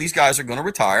point in time, these guys are going to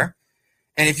retire.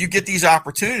 And if you get these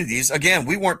opportunities, again,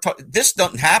 this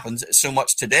doesn't happen so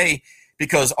much today,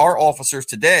 because our officers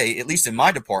today, at least in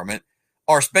my department,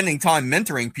 are spending time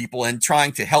mentoring people and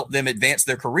trying to help them advance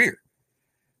their career.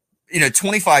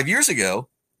 25 years ago,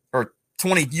 or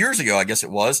 20 years ago, I guess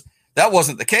it was, that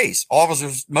wasn't the case.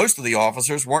 Most of the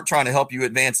officers weren't trying to help you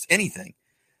advance anything.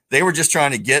 They were just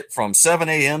trying to get from 7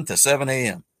 a.m. to 7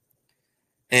 a.m.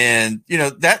 And,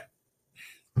 that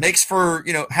makes for,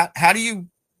 how do you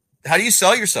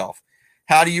sell yourself?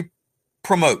 How do you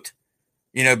promote?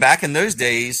 Back in those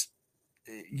days,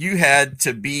 you had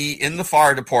to be in the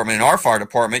fire department. In our fire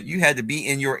department, you had to be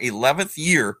in your 11th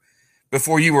year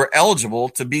before you were eligible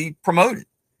to be promoted.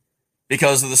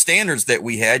 Because of the standards that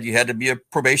we had, you had to be a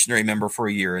probationary member for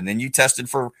a year. And then you tested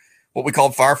for what we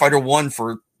called Firefighter 1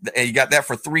 and you got that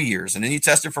for 3 years. And then you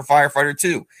tested for Firefighter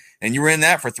 2, and you were in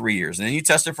that for 3 years. And then you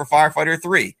tested for Firefighter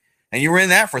 3. And you were in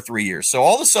that for 3 years. So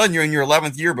all of a sudden, you're in your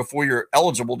 11th year before you're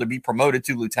eligible to be promoted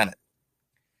to lieutenant.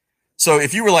 So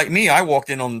if you were like me, I walked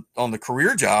in on the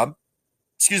career job,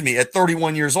 at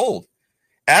 31 years old.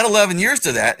 Add 11 years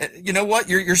to that, you know what?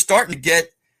 You're starting to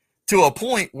get to a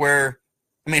point where,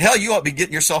 hell, you ought to be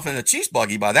getting yourself in a chief's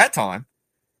buggy by that time,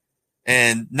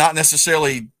 and not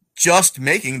necessarily just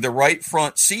making the right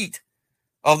front seat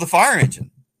of the fire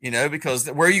engine, because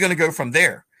where are you going to go from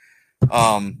there?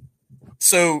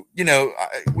 So,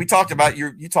 we talked about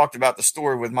you talked about the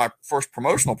story with my first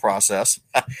promotional process.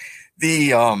 I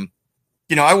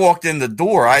walked in the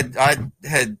door. I got,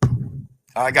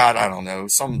 I don't know,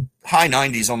 some high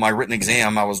 90s on my written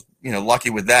exam. I was, lucky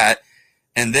with that.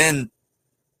 And then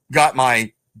got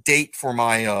my date for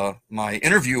my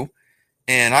interview.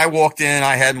 And I walked in,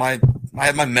 I had my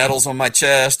medals on my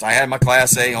chest. I had my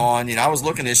Class A on. I was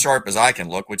looking as sharp as I can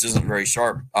look, which isn't very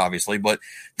sharp, obviously, but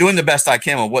doing the best I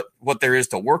can on what there is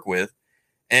to work with.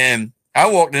 And I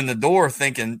walked in the door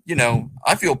thinking,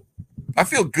 I feel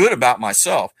good about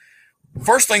myself.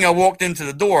 First thing I walked into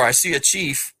the door, I see a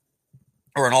chief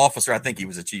or an officer. I think he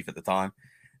was a chief at the time,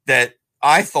 that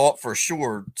I thought for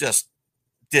sure just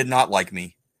did not like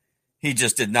me. He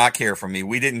just did not care for me.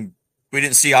 We didn't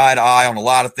see eye to eye on a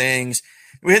lot of things.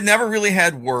 We had never really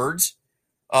had words,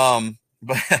 but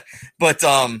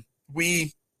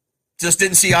we just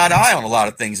didn't see eye to eye on a lot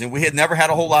of things, and we had never had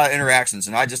a whole lot of interactions.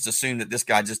 And I just assumed that this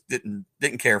guy just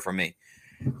didn't care for me.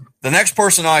 The next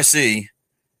person I see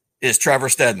is Trevor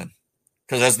Stedman,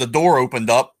 because as the door opened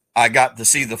up, I got to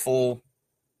see the full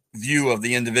view of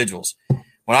the individuals.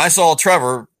 When I saw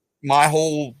Trevor, my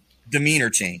whole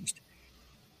demeanor changed.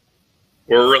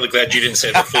 We're really glad you didn't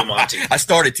say the full Monty. I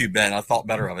started to, Ben. I thought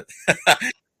better of it.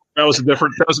 That was a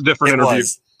different interview.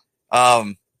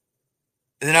 And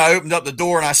then I opened up the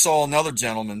door and I saw another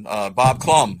gentleman, Bob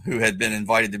Klum, who had been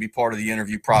invited to be part of the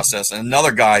interview process, and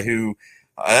another guy who,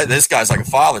 this guy's like a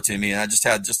father to me, and I just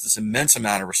had this immense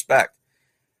amount of respect.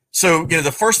 So,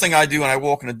 the first thing I do when I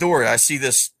walk in the door, I see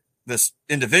this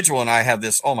individual, and I have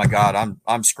this, oh my God,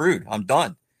 I'm screwed. I'm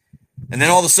done. And then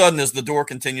all of a sudden, as the door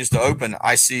continues to open,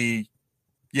 I see,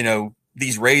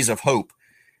 these rays of hope,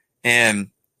 and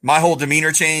my whole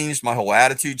demeanor changed. My whole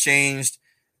attitude changed.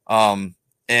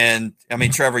 And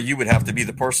Trevor, you would have to be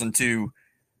the person to,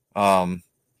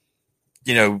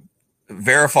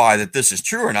 verify that this is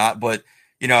true or not. But,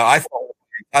 I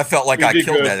felt like I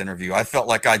killed that interview. I felt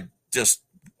like I just,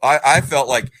 I felt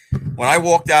like when I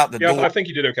walked out the door. Yeah, I think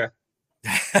you did okay.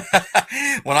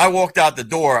 When I walked out the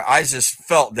door, I just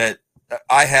felt that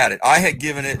I had it. I had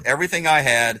given it everything I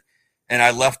had, and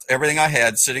I left everything I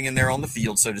had sitting in there on the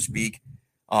field, so to speak.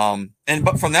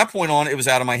 But from that point on, it was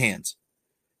out of my hands.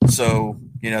 So,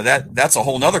 that's a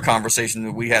whole nother conversation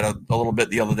that we had a little bit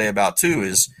the other day about too,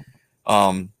 is,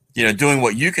 doing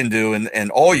what you can do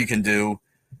and all you can do,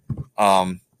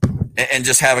 and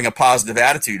just having a positive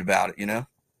attitude about it,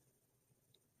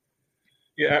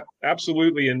 Yeah,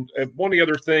 absolutely. And one of the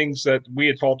other things that we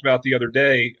had talked about the other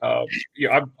day,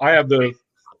 I have the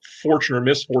fortune or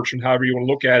misfortune, however you want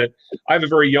to look at it. I have a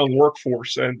very young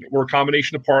workforce, and we're a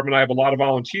combination department. I have a lot of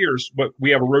volunteers, but we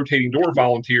have a rotating door of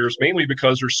volunteers, mainly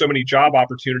because there's so many job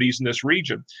opportunities in this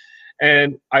region.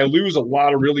 And I lose a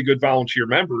lot of really good volunteer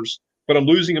members, but I'm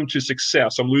losing them to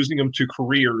success. I'm losing them to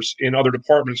careers in other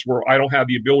departments where I don't have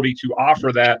the ability to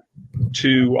offer that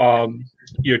to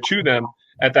them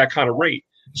at that kind of rate.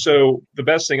 So the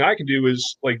best thing I can do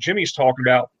is, like Jimmy's talking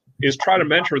about, is try to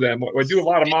mentor them. I do a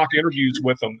lot of mock interviews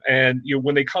with them. And,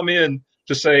 when they come in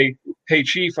to say, hey,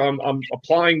 Chief, I'm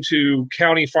applying to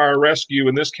county fire rescue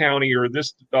in this county or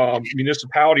this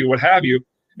municipality or what have you,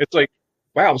 it's like,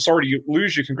 wow, I'm sorry to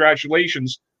lose you.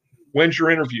 Congratulations. When's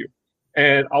your interview?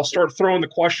 And I'll start throwing the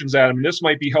questions at them. And this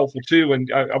might be helpful too.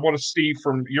 And I want to see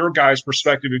from your guys'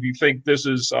 perspective if you think this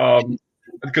is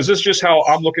because this is just how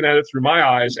I'm looking at it through my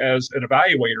eyes as an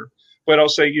evaluator. But I'll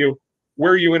say,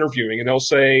 where are you interviewing? And they'll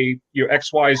say,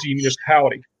 XYZ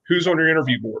municipality. Who's on your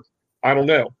interview board? I don't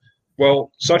know.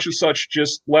 Well, such and such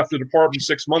just left the department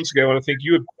 6 months ago. And I think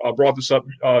you had brought this up,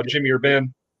 Jimmy or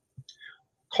Ben.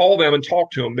 Call them and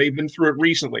talk to them. They've been through it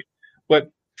recently.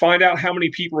 But find out how many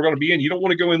people are going to be in. You don't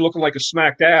want to go in looking like a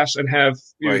smacked ass and have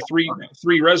Right.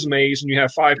 three resumes and you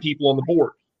have 5 people on the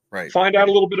board. Right. Find out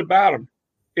a little bit about them.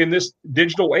 In this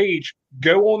digital age,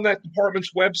 go on that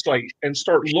department's website and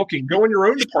start looking. Go on your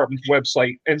own department's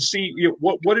website and see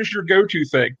what is your go-to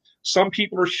thing. Some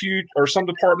people are huge, or some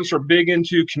departments are big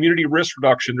into community risk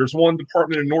reduction. There's one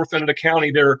department in north end of the county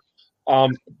there,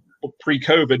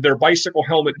 pre-COVID, their bicycle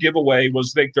helmet giveaway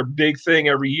was their big thing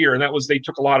every year, and they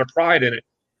took a lot of pride in it.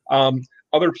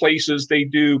 Other places, they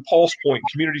do Pulse Point,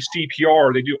 community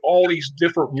CPR. They do all these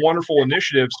different wonderful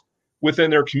initiatives within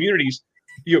their communities.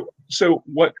 So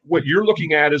what you're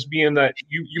looking at is being that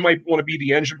you might want to be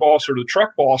the engine boss or the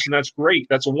truck boss, and that's great.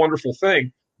 That's a wonderful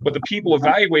thing. But the people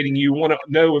evaluating you want to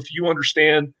know if you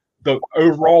understand the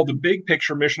big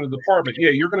picture mission of the department. Yeah,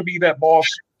 you're going to be that boss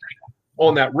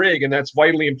on that rig, and that's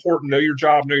vitally important. Know your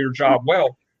job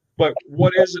well. But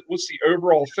what is it? What's the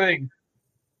overall thing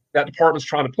that department's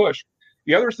trying to push?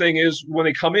 The other thing is when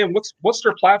they come in, what's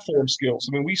their platform skills?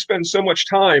 I mean, we spend so much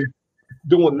time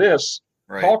doing this,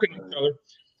 Right. talking to each other.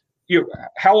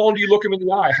 How long do you look them in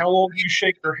the eye? How long do you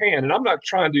shake their hand? And I'm not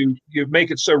trying to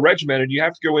make it so regimented. You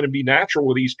have to go in and be natural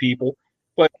with these people.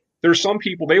 But there's some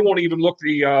people, they won't even look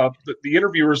the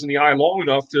interviewers in the eye long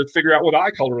enough to figure out what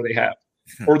eye color they have.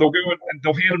 Or they'll go and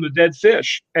they'll hand them the dead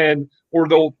fish, or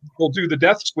they'll do the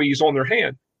death squeeze on their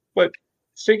hand. But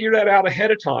figure that out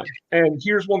ahead of time. And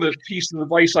here's one of the pieces of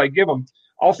advice I give them.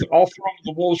 I'll throw them to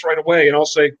the wolves right away, and I'll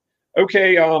say,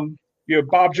 okay,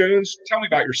 Bob Jones, tell me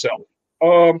about yourself.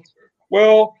 I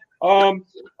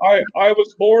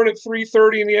was born at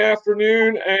 3:30 in the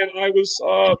afternoon, and I was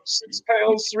 6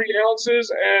 pounds 3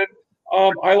 ounces, and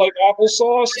I like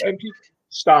applesauce. And people,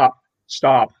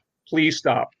 stop, please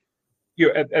stop.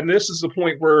 And this is the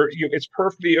point where it's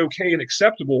perfectly okay and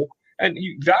acceptable, and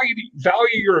you value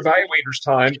your evaluators'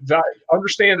 time.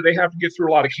 Understand that they have to get through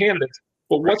a lot of candidates,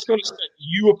 but what's going to set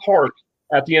you apart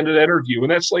at the end of that interview? And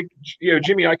that's like,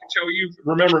 Jimmy, I can tell you,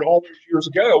 remembering all those years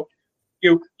ago.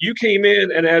 You came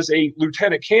in, and as a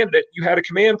lieutenant candidate, you had a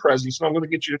command presence, and I'm going to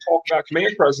get you to talk about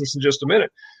command presence in just a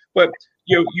minute. But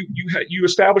you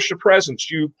established a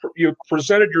presence. You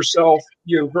presented yourself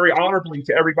very honorably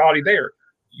to everybody there.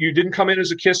 You didn't come in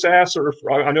as a kiss ass, or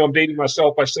I know I'm dating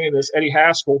myself by saying this, Eddie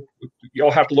Haskell.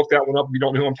 Y'all have to look that one up if you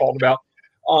don't know who I'm talking about.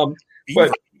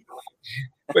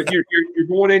 But you're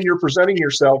going in, you're presenting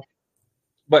yourself,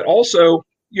 but also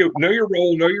know your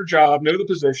role, know your job, know the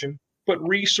position. But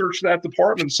research that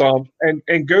department some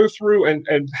and go through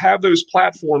and have those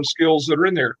platform skills that are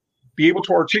in there. Be able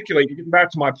to articulate. Getting back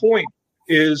to my point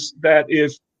is that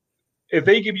if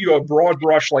they give you a broad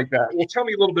brush like that, well, tell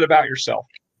me a little bit about yourself.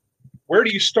 Where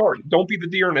do you start? Don't be the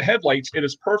deer in the headlights. It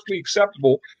is perfectly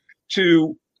acceptable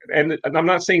to, and I'm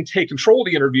not saying take control of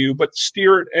the interview, but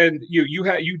steer it. And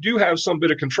you do have some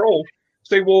bit of control.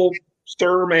 Say, well,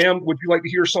 sir, ma'am, would you like to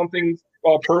hear something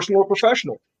personal or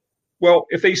professional? Well,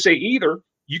 if they say either,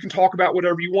 you can talk about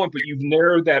whatever you want, but you've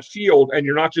narrowed that field, and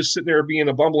you're not just sitting there being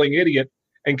a bumbling idiot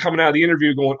and coming out of the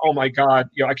interview going, "Oh my God,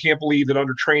 I can't believe that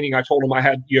under training I told him I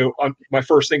had, my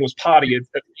first thing was potty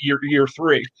at year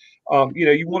 3."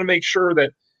 You want to make sure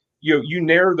that you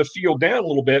narrow the field down a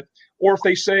little bit. Or if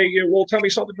they say, well, tell me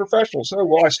something professional. So,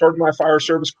 well, I started my fire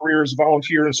service career as a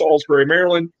volunteer in Salisbury,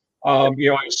 Maryland. I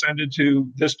ascended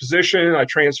to this position. I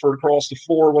transferred across the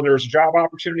floor when there was a job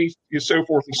opportunity, so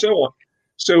forth and so on.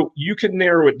 So you can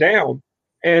narrow it down,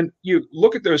 and you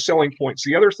look at those selling points.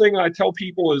 The other thing I tell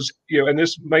people is, and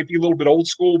this might be a little bit old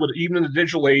school, but even in the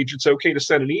digital age, it's okay to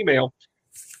send an email.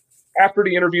 After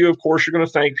the interview, of course, you're going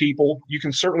to thank people. You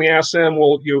can certainly ask them,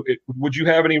 well, would you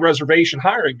have any reservation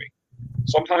hiring me?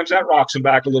 Sometimes that rocks them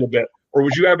back a little bit. Or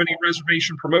would you have any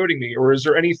reservation promoting me? Or is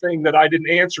there anything that I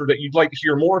didn't answer that you'd like to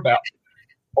hear more about?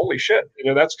 Holy shit.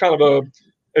 That's kind of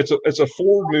it's a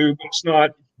forward move, but it's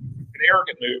not an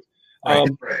arrogant move.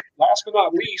 Last but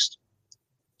not least,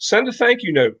 send a thank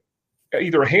you note,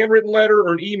 either a handwritten letter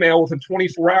or an email within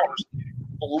 24 hours.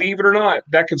 Believe it or not,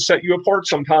 that can set you apart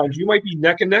sometimes. You might be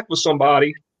neck and neck with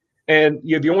somebody, and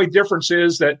the only difference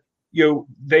is that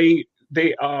they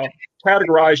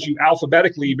categorized you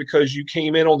alphabetically because you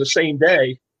came in on the same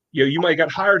day. You might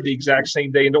got hired the exact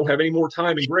same day and don't have any more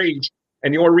time and grades.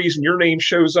 And the only reason your name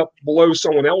shows up below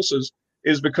someone else's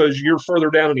is because you're further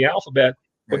down in the alphabet.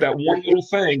 But that one little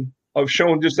thing of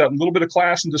showing just that little bit of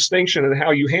class and distinction and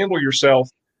how you handle yourself,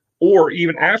 or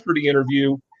even after the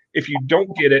interview, if you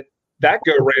don't get it, that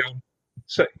go round,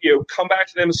 so come back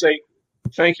to them and say,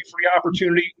 "Thank you for the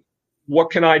opportunity. What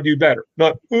can I do better?"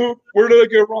 Not, "Where did I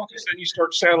go wrong?" Because then you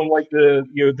start sounding like the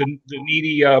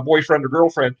needy boyfriend or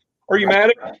girlfriend. Are you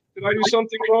mad at me? Did I do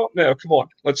something wrong? No, come on.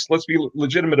 Let's be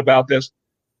legitimate about this.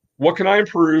 What can I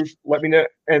improve? Let me know.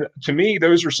 And to me,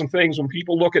 those are some things when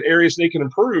people look at areas they can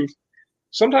improve.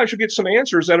 Sometimes you get some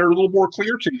answers that are a little more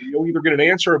clear to you. You'll either get an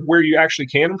answer of where you actually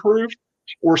can improve,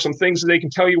 or some things that they can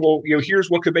tell you, well, here's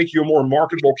what could make you a more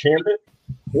marketable candidate.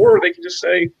 Or they can just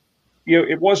say,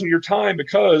 it wasn't your time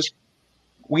because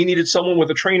we needed someone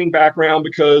with a training background,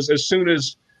 because as soon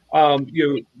as,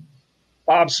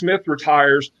 Bob Smith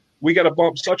retires, we got to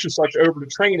bump such and such over to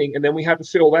training, and then we have to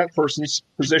fill that person's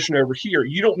position over here.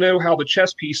 You don't know how the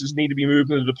chess pieces need to be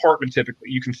moved in the department typically.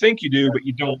 You can think you do, but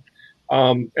you don't.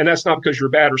 And that's not because you're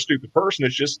a bad or stupid person.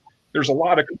 It's just there's a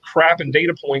lot of crap and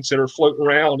data points that are floating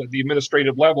around at the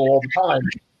administrative level all the time,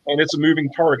 and it's a moving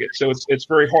target. So it's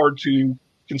very hard to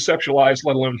conceptualize,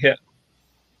 let alone hit.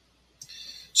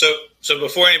 So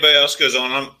before anybody else goes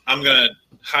on, I'm going to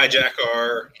hijack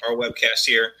our webcast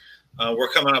here. We're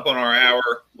coming up on our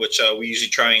hour, which we usually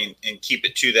try and keep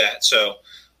it to that. So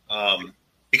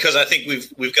because I think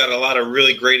we've got a lot of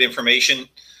really great information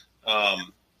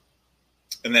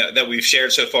and that we've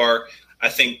shared so far, I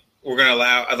think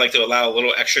I'd like to allow a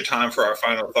little extra time for our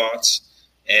final thoughts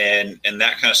and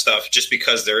that kind of stuff, just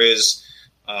because there is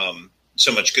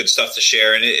so much good stuff to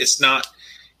share. And it's not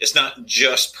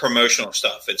just promotional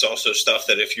stuff. It's also stuff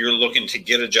that if you're looking to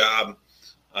get a job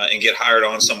and get hired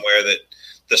on somewhere, that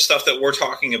the stuff that we're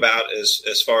talking about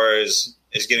as far as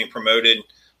getting promoted,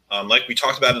 like we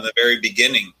talked about in the very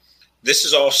beginning, this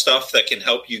is all stuff that can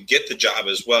help you get the job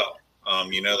as well.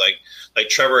 Like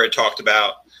Trevor had talked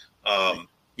about,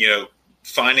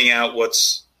 finding out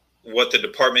what the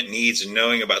department needs and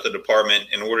knowing about the department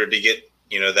in order to get,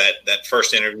 that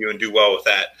first interview and do well with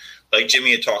that. Like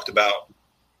Jimmy had talked about,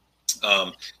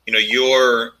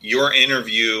 your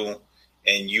interview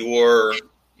and your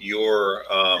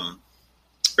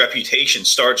reputation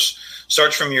starts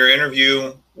from your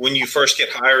interview when you first get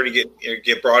hired to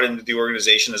get brought into the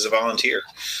organization as a volunteer.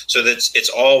 So it's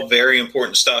all very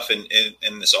important stuff,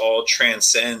 and this all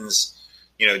transcends,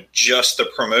 just the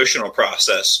promotional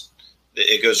process.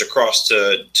 It goes across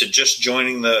to just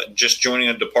joining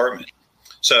a department.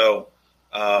 So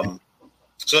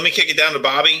let me kick it down to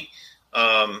Bobby,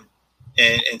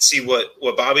 and see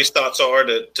what Bobby's thoughts are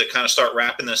to kind of start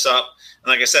wrapping this up. And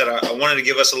like I said, I wanted to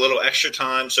give us a little extra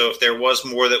time. So if there was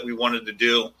more that we wanted to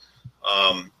do,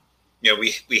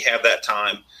 we have that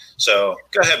time. So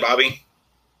go ahead, Bobby.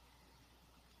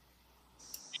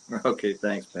 Okay,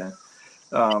 thanks, Ben.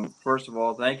 First of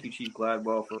all, thank you, Chief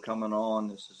Gladwell, for coming on.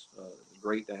 This is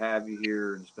great to have you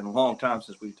here. It's been a long time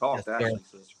since we've talked, yes, actually.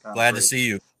 So it's kind glad of to see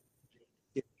you.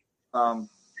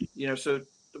 So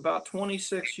about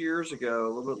 26 years ago, a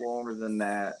little bit longer than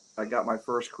that, I got my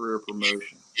first career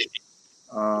promotion.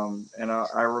 And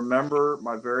I remember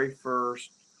my very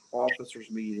first officers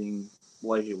meeting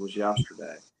like it was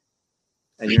yesterday.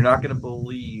 And you're not going to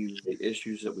believe the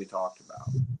issues that we talked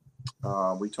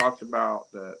about. We talked about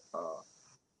that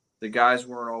the guys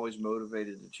weren't always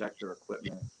motivated to check their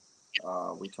equipment.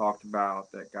 We talked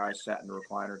about that guy sat in the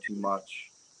recliner too much.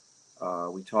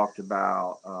 We talked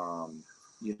about,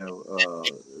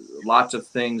 lots of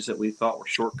things that we thought were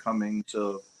shortcomings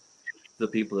of the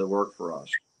people that work for us.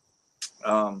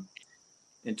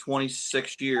 In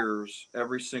 26 years,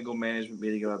 every single management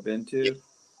meeting I've been to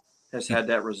has had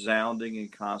that resounding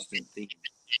and constant theme.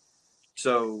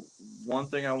 So one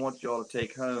thing I want y'all to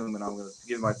take home, and I'm going to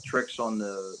give my tricks on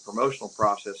the promotional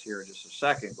process here in just a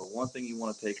second, but one thing you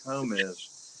want to take home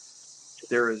is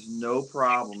there is no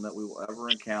problem that we will ever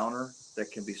encounter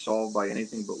that can be solved by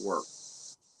anything but work.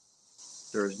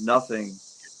 There is nothing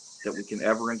that we can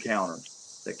ever encounter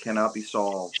that cannot be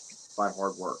solved by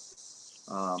hard work.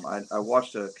 I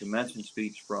watched a convention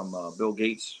speech from Bill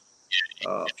Gates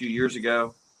a few years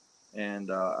ago,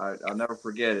 and I'll never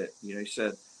forget it. He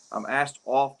said, I'm asked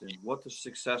often, what does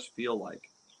success feel like?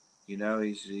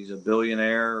 He's a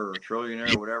billionaire or a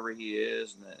trillionaire or whatever he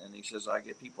is. And he says, I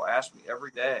get people ask me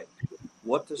every day,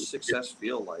 what does success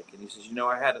feel like? And he says,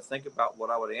 I had to think about what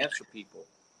I would answer people.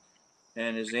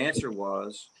 And his answer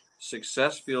was,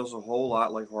 success feels a whole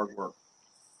lot like hard work.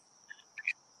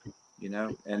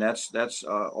 And that's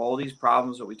all these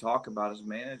problems that we talk about as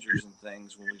managers and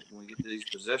things when we get to these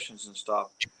positions and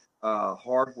stuff.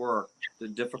 Hard work, the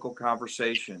difficult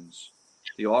conversations,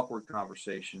 the awkward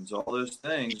conversations, all those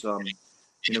things.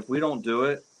 If we don't do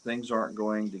it, things aren't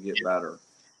going to get better.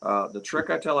 The trick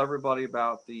I tell everybody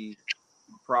about the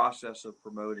process of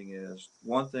promoting is,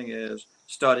 one thing is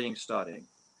studying.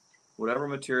 Whatever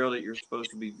material that you're supposed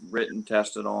to be written,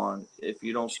 tested on, if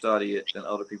you don't study it, then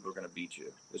other people are going to beat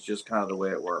you. It's just kind of the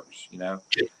way it works,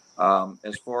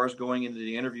 As far as going into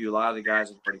the interview, a lot of the guys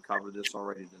have already covered this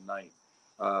already tonight.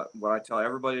 What I tell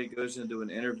everybody that goes into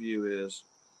an interview is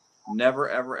never,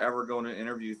 ever, ever go into an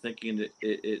interview thinking that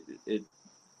it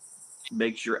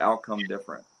makes your outcome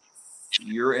different.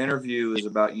 Your interview is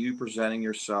about you presenting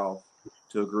yourself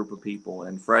to a group of people.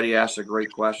 And Freddie asked a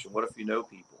great question. What if you know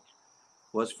people?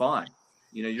 Well, it's fine.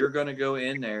 You're going to go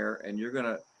in there and you're going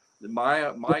to,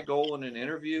 my goal in an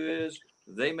interview is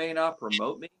they may not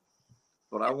promote me,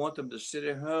 but I want them to sit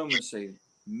at home and say,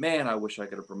 man, I wish I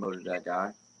could have promoted that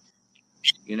guy.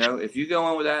 If you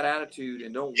go in with that attitude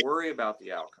and don't worry about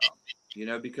the outcome,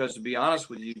 because to be honest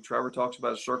with you, Trevor talks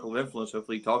about a circle of influence.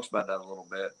 Hopefully he talks about that a little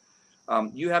bit.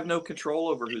 You have no control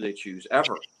over who they choose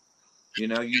ever.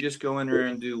 You just go in there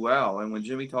and do well. And when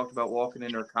Jimmy talked about walking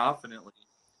in there confidently,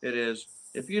 it is,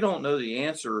 if you don't know the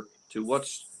answer to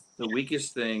what's the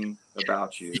weakest thing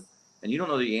about you, and you don't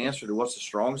know the answer to what's the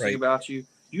strongest thing about you,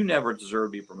 you never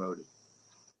deserve to be promoted.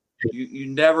 You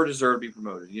never deserve to be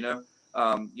promoted.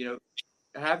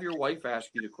 Have your wife ask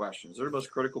you the questions. They're the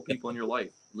most critical people in your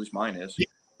life. At least mine is.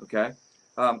 Okay.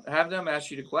 Have them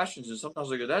ask you the questions. And sometimes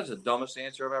they go, that's the dumbest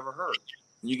answer I've ever heard.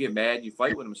 And you get mad, you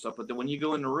fight with them and stuff. But then when you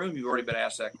go in the room, you've already been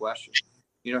asked that question.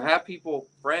 Have people,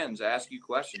 friends, ask you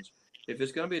questions. If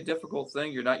it's going to be a difficult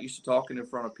thing, you're not used to talking in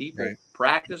front of people.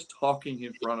 Practice talking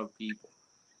in front of people.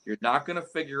 You're not going to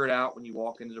figure it out when you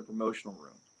walk into the promotional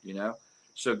room,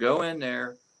 So go in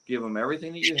there, give them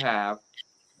everything that you have.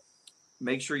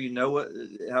 Make sure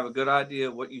have a good idea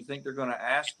of what you think they're going to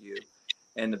ask you.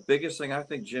 And the biggest thing, I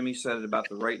think Jimmy said it about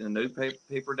the writing the note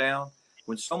paper down.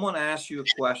 When someone asks you a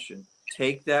question,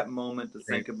 take that moment to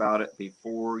think about it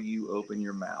before you open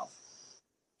your mouth.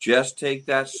 Just take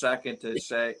that second to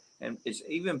say, and it's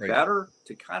even better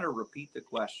to kind of repeat the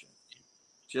question.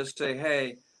 Just say,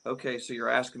 hey, okay, so you're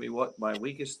asking me what my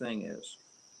weakest thing is.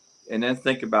 And then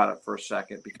think about it for a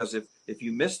second, because if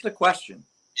you miss the question,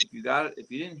 if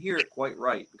you didn't hear it quite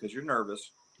right because you're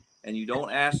nervous and you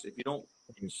don't ask, if you don't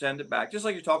send it back, just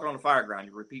like you're talking on the fire ground,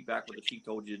 you repeat back what the chief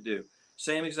told you to do.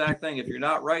 Same exact thing. If you're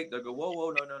not right, they'll go,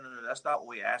 whoa, no, that's not what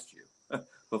we asked you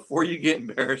before you get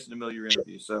embarrassed in the middle of your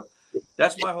interview. So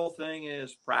that's my whole thing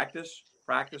is practice,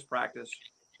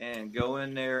 and go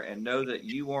in there and know that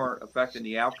you aren't affecting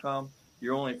the outcome.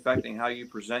 You're only affecting how you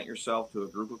present yourself to a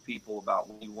group of people about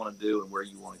what you want to do and where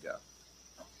you want to go.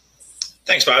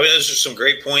 Thanks, Bobby. Those are some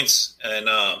great points, and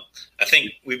I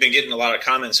think we've been getting a lot of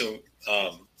comments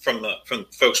from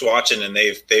folks watching, and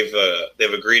they've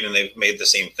agreed and they've made the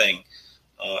same thing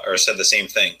or said the same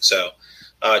thing. So,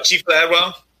 Chief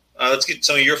Gladwell, let's get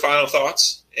some of your final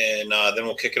thoughts, and then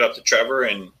we'll kick it up to Trevor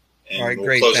and all right, we'll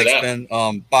great. close Thanks, it out.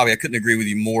 Ben. Bobby, I couldn't agree with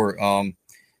you more.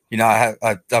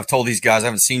 I've told these guys, I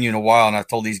haven't seen you in a while, and I've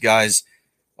told these guys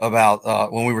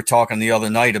about when we were talking the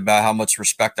other night about how much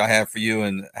respect I have for you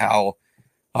and how,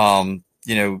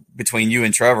 between you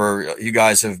and Trevor, you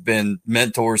guys have been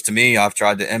mentors to me. I've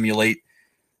tried to emulate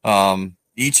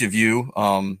each of you,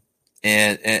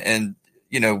 and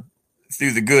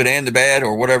through the good and the bad,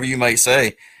 or whatever you might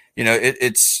say,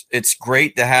 it's it's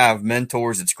great to have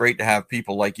mentors. It's great to have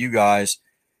people like you guys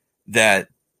that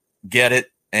get it,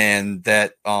 and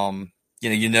that,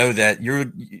 that you're,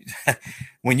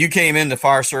 when you came in, the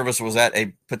fire service was at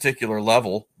a particular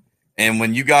level. And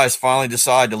when you guys finally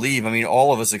decide to leave, I mean,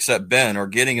 all of us except Ben are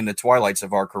getting in the twilights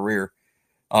of our career.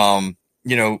 The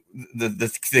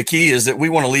key is that we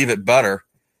want to leave it better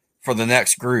for the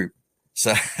next group.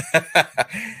 So,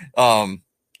 and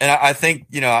I think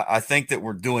that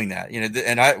we're doing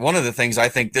that, one of the things I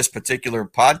think this particular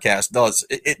podcast does,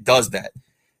 it does that.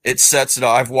 It sets it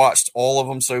up. I've watched all of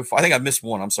them so far. I think I missed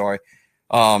one. I'm sorry.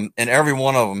 And every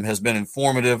one of them has been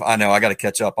informative. I know I got to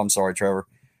catch up. I'm sorry, Trevor.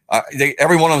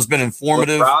 Every one of them has been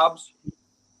informative. Rob's?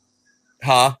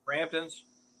 Huh? Frampton's?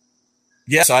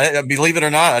 Yes, I believe it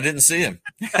or not, I didn't see him.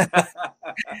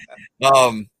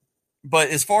 But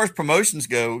as far as promotions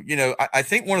go, I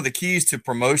think one of the keys to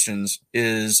promotions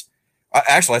is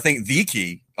I think the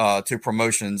key to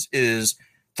promotions is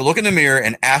to look in the mirror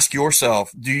and ask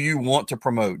yourself, do you want to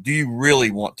promote? Do you really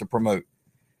want to promote?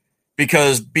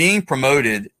 Because being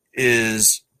promoted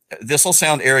is, this will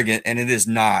sound arrogant, and it is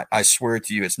not. I swear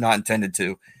to you, it's not intended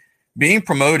to. Being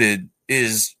promoted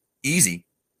is easy.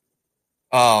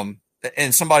 And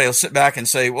somebody will sit back and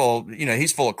say, well,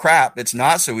 he's full of crap. It's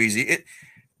not so easy.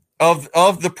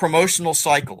 Of the promotional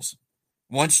cycles,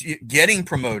 once you getting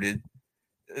promoted,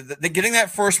 getting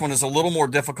that first one is a little more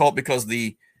difficult because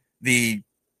the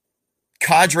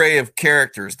cadre of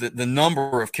characters, the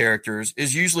number of characters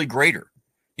is usually greater.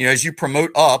 As you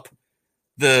promote up,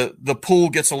 the pool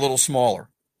gets a little smaller.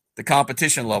 The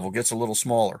competition level gets a little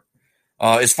smaller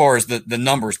as far as the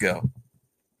numbers go.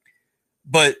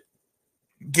 But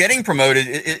getting promoted,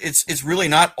 it's really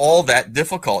not all that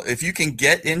difficult. If you can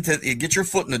get your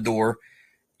foot in the door,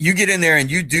 you get in there and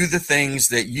you do the things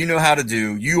that you know how to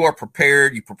do. You are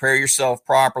prepared. You prepare yourself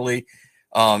properly.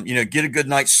 Get a good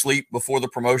night's sleep before the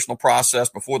promotional process,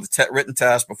 before the written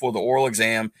test, before the oral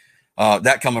exam.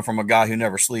 That coming from a guy who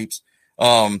never sleeps.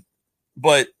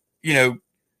 But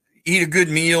eat a good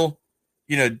meal.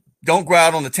 Don't go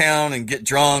out on the town and get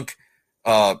drunk.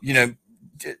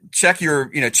 Check your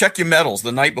medals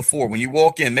the night before. When you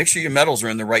walk in, make sure your medals are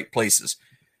in the right places.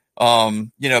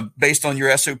 Based on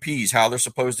your SOPs, how they're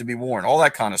supposed to be worn, all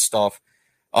that kind of stuff.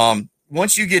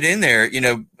 Once you get in there,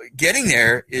 getting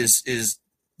there is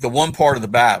the one part of the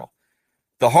battle.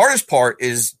 The hardest part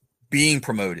is being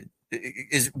promoted,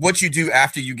 is what you do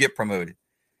after you get promoted.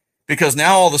 Because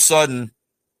now all of a sudden,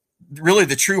 really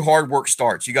the true hard work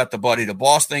starts. You got the buddy, the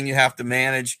boss thing you have to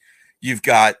manage. You've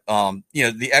got,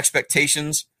 the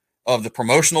expectations of the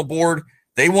promotional board.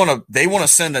 They want to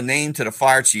send a name to the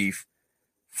fire chief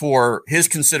for his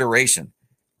consideration.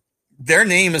 Their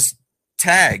name is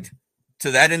tagged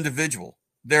to that individual.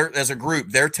 As a group,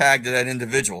 they're tagged to that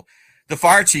individual. The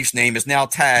fire chief's name is now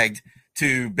tagged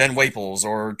to Ben Waples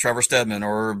or Trevor Stedman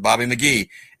or Bobby McGee.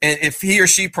 And if he or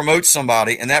she promotes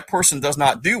somebody and that person does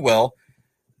not do well,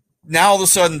 now all of a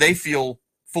sudden they feel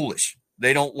foolish.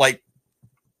 They don't like,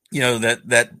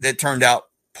 that turned out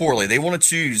poorly. They want to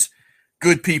choose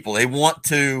good people. They want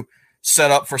to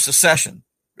set up for succession.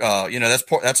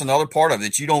 That's another part of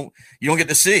it you don't get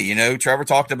to see. Trevor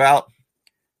talked about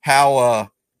how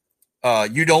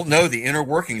you don't know the inner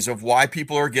workings of why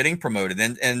people are getting promoted,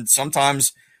 and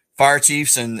sometimes fire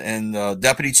chiefs and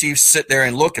deputy chiefs sit there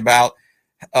and look about.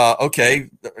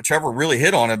 Trevor really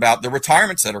hit on about the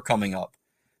retirements that are coming up,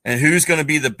 and who's going to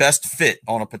be the best fit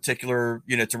on a particular,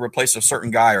 to replace a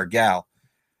certain guy or gal.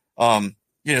 So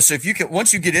if you can,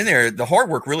 once you get in there, the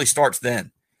hard work really starts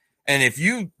then. And if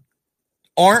you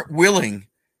aren't willing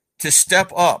to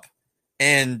step up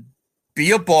and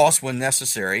be a boss when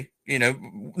necessary,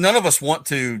 none of us want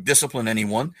to discipline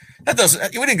anyone. We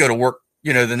didn't go to work,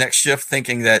 the next shift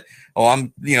thinking that,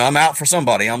 I'm out for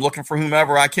somebody. I'm looking for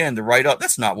whomever I can to write up.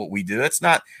 That's not what we do. That's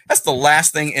the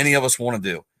last thing any of us want to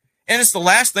do. And it's the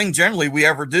last thing generally we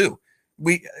ever do.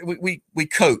 We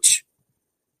coach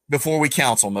before we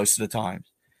counsel most of the time.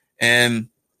 And,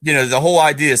 the whole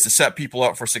idea is to set people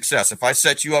up for success. If I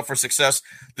set you up for success,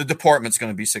 the department's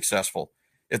going to be successful.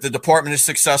 If the department is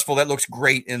successful, that looks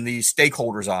great in the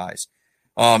stakeholders' eyes.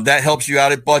 That helps you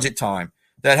out at budget time.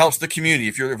 That helps the community.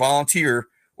 If you're a volunteer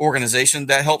organization,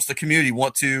 that helps the community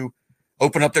want to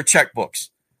open up their checkbooks.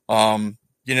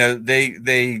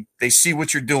 They see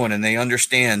what you're doing and they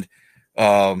understand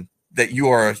that you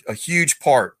are a huge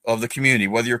part of the community,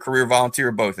 whether you're a career volunteer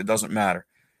or both, it doesn't matter.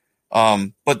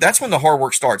 But that's when the hard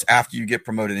work starts after you get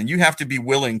promoted, and you have to be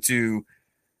willing to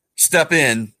step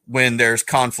in when there's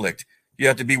conflict. You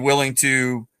have to be willing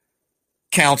to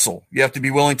counsel. You have to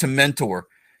be willing to mentor.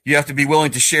 You have to be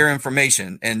willing to share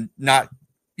information and not,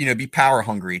 be power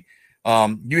hungry.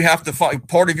 You have to find,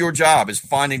 part of your job is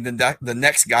finding the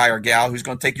next guy or gal who's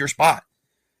going to take your spot.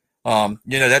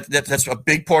 That's a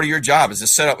big part of your job is to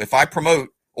set up. If I promote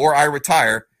or I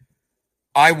retire,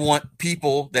 I want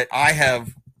people that I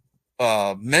have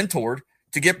mentored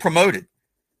to get promoted,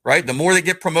 right? The more they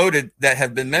get promoted that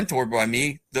have been mentored by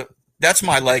me, that's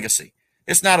my legacy.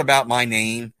 It's not about my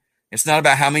name. It's not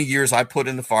about how many years I put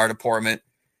in the fire department.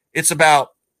 It's about,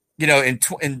 in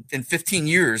 15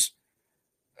 years,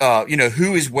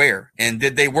 who is where, and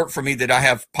did they work for me? Did I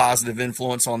have positive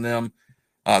influence on them?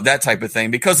 That type of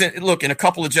thing. Because look, in a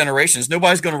couple of generations,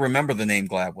 nobody's going to remember the name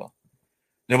Gladwell.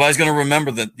 Nobody's going to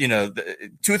remember the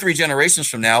 2 or 3 generations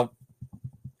from now,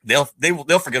 they'll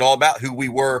forget all about who we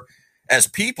were as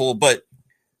people. But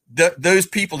those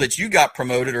people that you got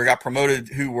promoted or got promoted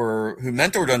who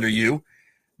mentored under you,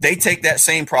 they take that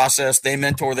same process. They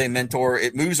mentor.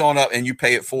 It moves on up, and you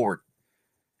pay it forward.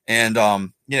 And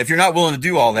if you're not willing to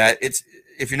do all that,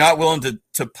 if you're not willing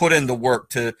to put in the work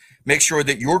to make sure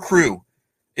that your crew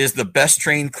is the best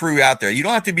trained crew out there. You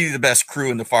don't have to be the best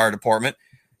crew in the fire department.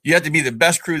 You have to be the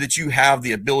best crew that you have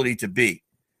the ability to be.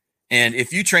 And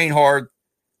if you train hard,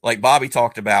 like Bobby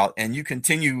talked about, and you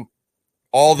continue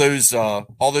all those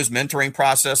mentoring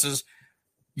processes,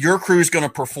 your crew is going to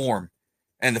perform.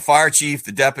 And the fire chief,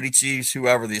 the deputy chiefs,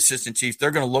 whoever, the assistant chiefs,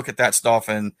 they're going to look at that stuff.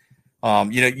 And,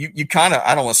 you kind of,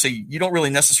 I don't want to say, you don't really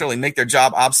necessarily make their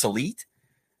job obsolete,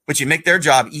 but you make their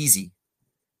job easy.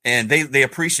 And they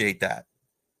appreciate that.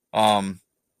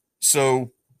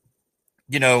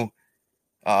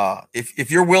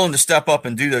 If you're willing to step up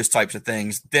and do those types of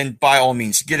things, then by all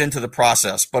means get into the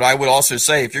process. But I would also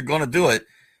say, if you're going to do it,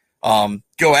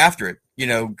 go after it,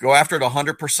 go after it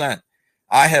 100%.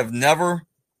 I have never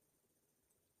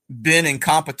been in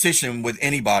competition with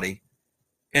anybody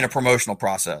in a promotional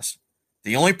process.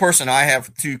 The only person I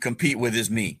have to compete with is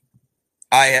me.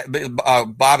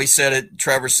 Bobby said it,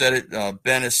 Trevor said it,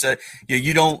 Ben has said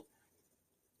it.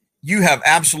 You have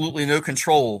absolutely no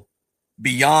control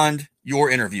beyond your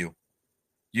interview.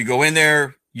 You go in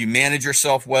there, you manage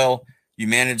yourself well, you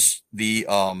manage the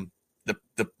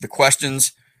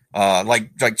questions.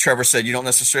 Like Trevor said, you don't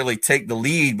necessarily take the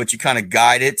lead, but you kind of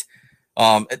guide it.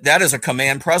 That is a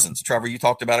command presence. Trevor, you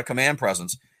talked about a command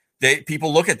presence.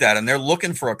 People look at that and they're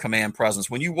looking for a command presence.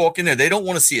 When you walk in there, they don't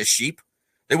want to see a sheep.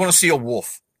 They want to see a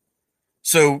wolf.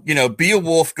 So, be a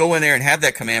wolf, go in there and have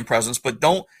that command presence, but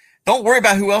don't worry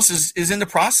about who else is in the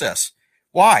process.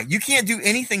 Why? You can't do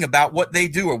anything about what they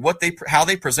do or how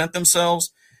they present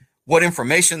themselves, what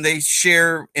information they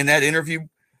share in that interview.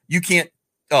 You can't,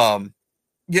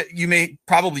 you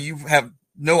have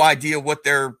no idea what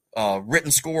their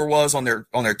written score was on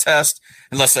their test,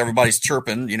 unless everybody's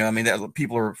chirping,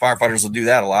 firefighters will do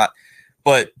that a lot.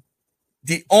 But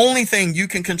the only thing you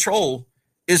can control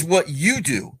is what you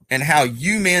do and how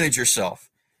you manage yourself.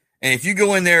 And if you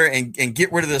go in there and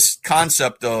get rid of this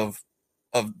concept of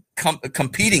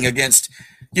competing against,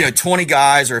 20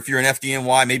 guys, or if you're an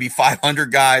FDNY, maybe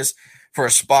 500 guys for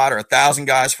a spot or 1,000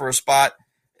 guys for a spot,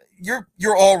 you're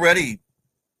already,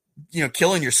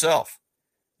 killing yourself.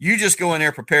 You just go in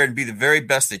there prepared to be the very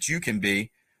best that you can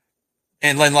be.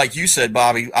 And then, like you said,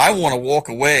 Bobby, I want to walk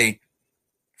away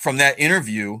from that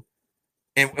interview.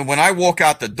 And when I walk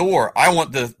out the door, I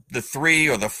want the 3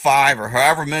 or the 5 or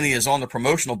however many is on the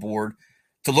promotional board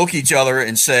to look at each other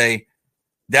and say,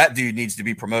 that dude needs to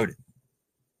be promoted.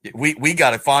 We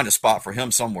got to find a spot for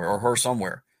him somewhere or her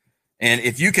somewhere. And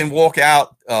if you can walk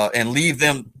out and leave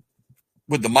them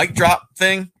with the mic drop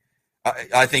thing,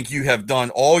 I think you have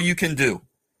done all you can do.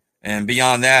 And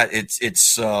beyond that,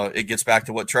 it gets back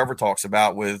to what Trevor talks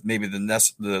about with maybe the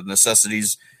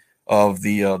necessities of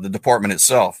the department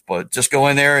itself. But just go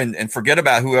in there and forget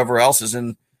about whoever else is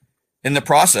in the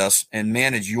process and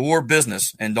manage your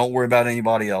business, and don't worry about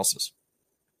anybody else's.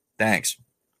 Thanks.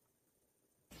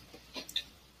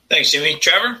 Thanks, Jimmy.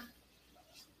 Trevor?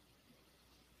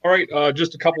 All right,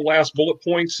 just a couple last bullet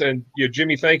points. And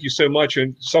Jimmy, thank you so much.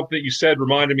 And something that you said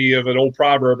reminded me of an old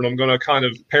proverb, and I'm going to kind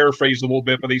of paraphrase a little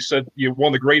bit. But he said, one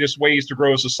of the greatest ways to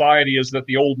grow a society is that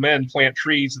the old men plant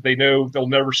trees that they know they'll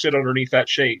never sit underneath that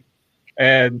shade.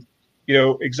 And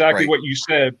exactly right. What you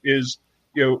said is,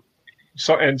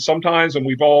 and sometimes, and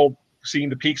we've all seen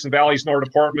the peaks and valleys in our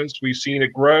departments. We've seen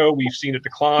it grow, we've seen it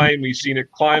decline, we've seen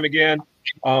it climb again.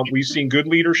 We've seen good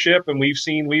leadership, and we've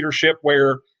seen leadership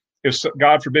where, if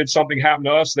God forbid something happened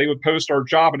to us, they would post our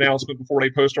job announcement before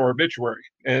they post our obituary.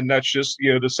 And that's just,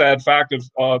 the sad fact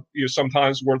of,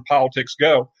 sometimes where the politics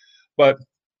go. But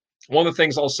one of the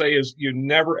things I'll say is you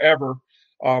never, ever,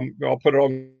 I'll put it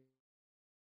on.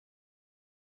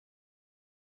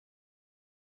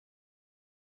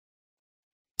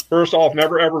 First off,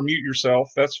 never ever mute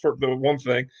yourself. That's for the one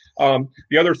thing.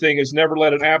 The other thing is never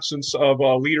let an absence of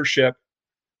leadership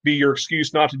be your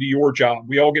excuse not to do your job.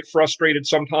 We all get frustrated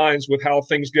sometimes with how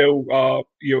things go,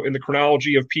 in the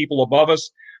chronology of people above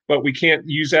us, but we can't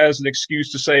use that as an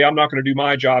excuse to say, I'm not going to do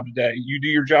my job today. You do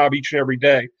your job each and every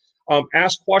day.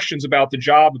 Ask questions about the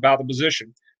job, about the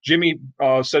position. Jimmy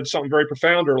said something very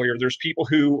profound earlier. There's people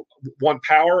who want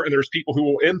power and there's people who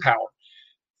will empower.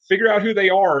 Figure out who they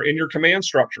are in your command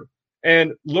structure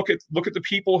and look at the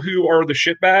people who are the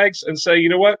shitbags and say, you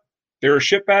know what? They're a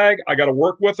shitbag. I got to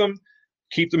work with them.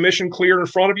 Keep the mission clear in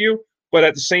front of you, but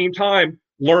at the same time,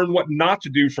 learn what not to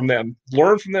do from them.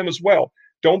 Learn from them as well.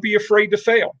 Don't be afraid to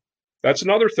fail. That's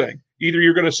another thing. Either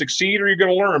you're going to succeed or you're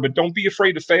going to learn, but don't be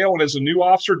afraid to fail. And as a new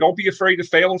officer, don't be afraid to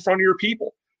fail in front of your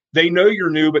people. They know you're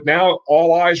new, but now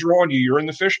all eyes are on you. You're in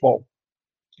the fishbowl.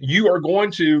 You are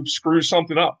going to screw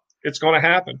something up. It's going to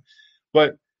happen.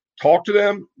 But talk to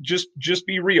them. Just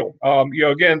be real.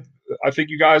 Again, I think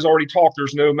you guys already talked.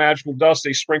 There's no magical dust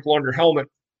they sprinkle on your helmet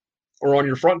or on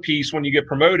your front piece when you get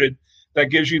promoted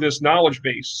that gives you this knowledge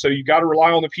base. So you got to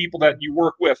rely on the people that you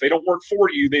work with. They don't work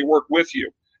for you, they work with you.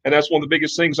 And that's one of the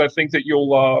biggest things I think that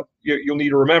you'll need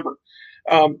to remember.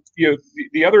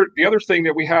 The other thing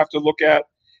that we have to look at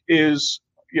is,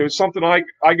 something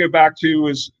I go back to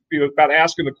is, about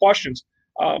asking the questions.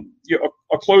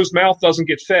 A closed mouth doesn't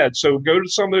get fed. So go to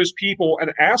some of those people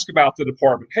and ask about the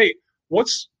department. Hey,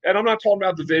 and I'm not talking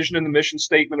about the vision and the mission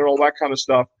statement and all that kind of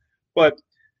stuff, but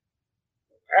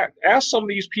ask some of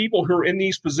these people who are in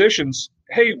these positions,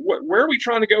 hey, where are we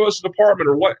trying to go as a department,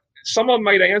 or what? Some of them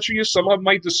might answer you, some of them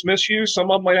might dismiss you, some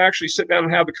of them might actually sit down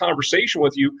and have the conversation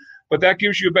with you, but that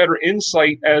gives you a better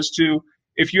insight as to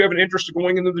if you have an interest in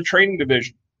going into the training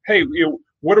division. Hey,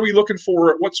 what are we looking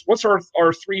for? What's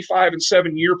our 3, 5, and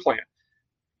 7 year plan?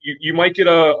 You might get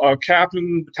a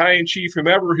captain, battalion chief,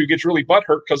 whomever, who gets really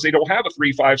butthurt because they don't have a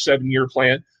 3, 5, 7 year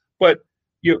plan. But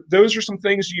those are some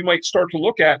things you might start to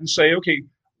look at and say, okay,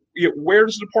 where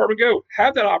does the department go?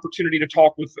 Have that opportunity to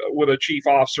talk with a chief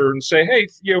officer and say, hey,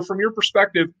 from your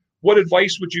perspective, what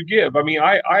advice would you give? I mean,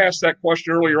 I asked that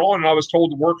question earlier on, and I was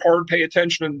told to work hard, pay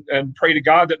attention, and pray to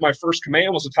God that my first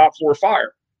command was a top floor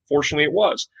fire. Fortunately, it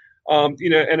was, and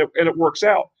it works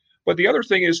out. But the other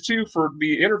thing is too, for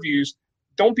the interviews,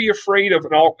 don't be afraid of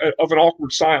an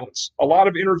awkward silence. A lot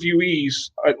of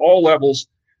interviewees at all levels,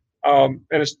 and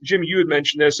as Jimmy, you had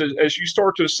mentioned this, as you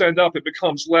start to ascend up, it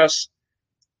becomes less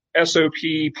SOP,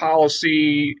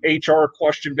 policy, HR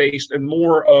question based, and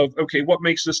more of, okay, what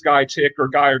makes this guy tick or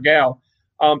guy or gal?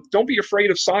 Don't be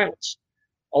afraid of silence.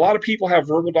 A lot of people have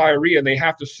verbal diarrhea and they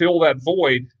have to fill that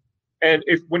void. And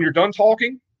when you're done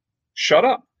talking, shut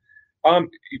up.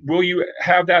 Will you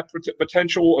have that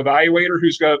potential evaluator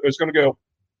who's going to go,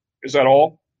 is that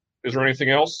all? Is there anything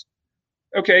else?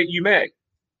 Okay, you may.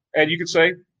 And you could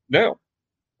say, no.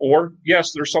 Or,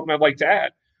 yes, there's something I'd like to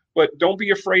add. But don't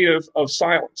be afraid of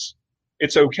silence.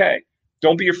 It's okay.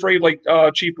 Don't be afraid, like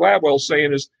Chief Gladwell's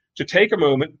saying, is to take a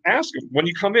moment, ask them. When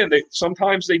you come in,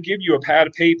 sometimes they give you a pad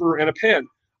of paper and a pen.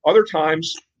 Other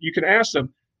times you can ask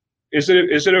them, is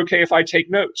it okay if I take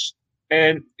notes?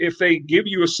 And if they give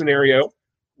you a scenario,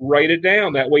 write it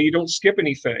down. That way you don't skip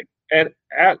anything. And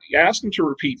ask them to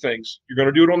repeat things. You're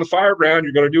going to do it on the fire ground.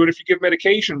 You're going to do it if you give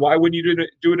medication. Why wouldn't you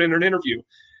do it in an interview?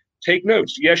 Take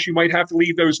notes. Yes, you might have to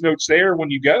leave those notes there when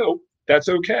you go. That's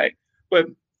okay. But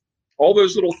all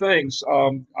those little things,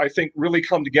 I think, really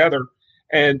come together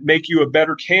and make you a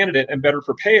better candidate and better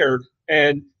prepared.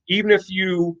 And even if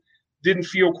you didn't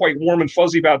feel quite warm and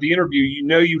fuzzy about the interview,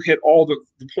 you hit all the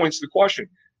points of the question.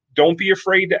 Don't be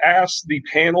afraid to ask the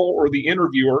panel or the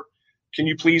interviewer, can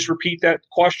you please repeat that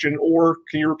question, or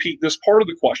can you repeat this part of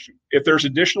the question? If there's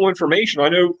additional information, I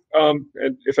know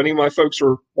if any of my folks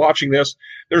are watching this,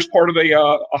 there's part of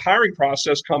a hiring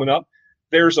process coming up.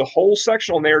 There's a whole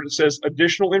section on there that says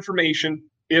additional information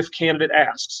if candidate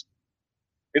asks.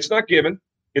 It's not given,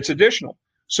 it's additional.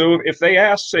 So if they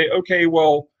ask, say, okay,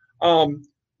 well,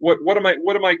 what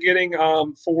am I getting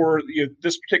for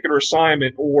this particular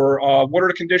assignment, or what are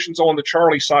the conditions on the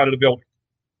Charlie side of the building?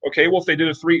 Okay, well, they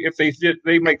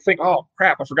might think, oh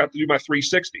crap, I forgot to do my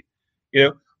 360,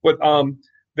 But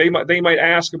they might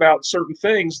ask about certain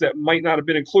things that might not have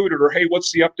been included, or hey,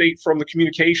 what's the update from the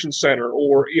communication center,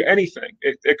 or anything.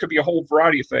 It could be a whole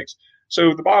variety of things.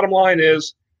 So the bottom line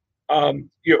is,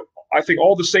 I think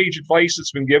all the sage advice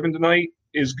that's been given tonight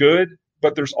is good,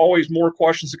 but there's always more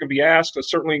questions that can be asked. I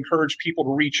certainly encourage people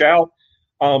to reach out.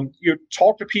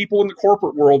 Talk to people in the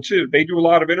corporate world too. They do a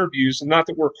lot of interviews, and not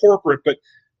that we're corporate, but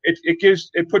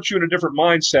it puts you in a different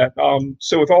mindset.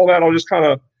 So with all that, I'll just kind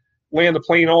of land the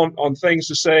plane on things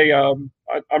to say. I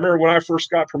remember when I first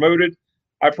got promoted,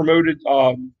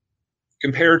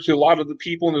 compared to a lot of the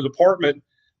people in the department.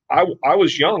 I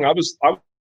was young. I was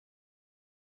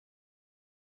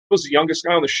the youngest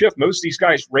guy on the shift. Most of these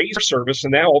guys raised their service,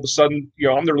 and now all of a sudden,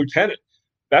 I'm their lieutenant.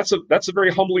 That's a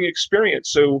very humbling experience.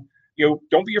 So,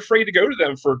 don't be afraid to go to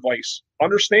them for advice.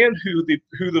 Understand who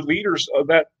the leaders of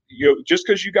that. Just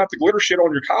because you got the glitter shit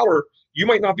on your collar, you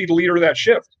might not be the leader of that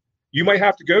shift. You might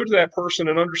have to go to that person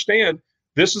and understand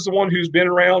this is the one who's been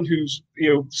around, who's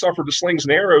suffered the slings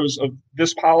and arrows of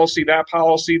this policy, that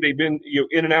policy. They've been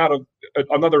in and out of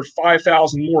another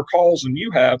 5,000 more calls than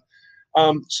you have.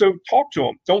 So talk to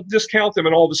them. Don't discount them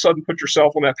and all of a sudden put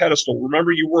yourself on that pedestal.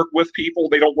 Remember, you work with people.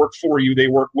 They don't work for you. They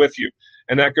work with you.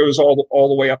 And that goes all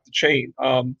the way up the chain.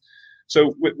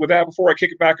 So with that, before I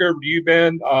kick it back over to you,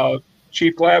 Ben,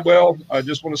 Chief Gladwell, I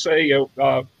just want to say,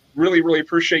 really, really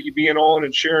appreciate you being on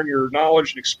and sharing your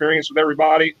knowledge and experience with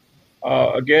everybody.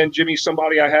 Again, Jimmy's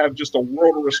somebody I have just a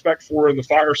world of respect for in the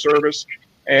fire service.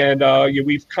 And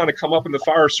we've kind of come up in the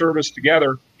fire service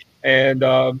together. And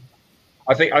I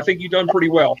think you've done pretty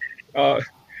well. I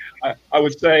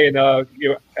would say, and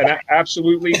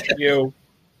absolutely,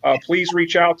 please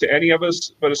reach out to any of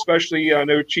us, but especially I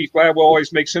know Chief Gladwell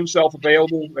always makes himself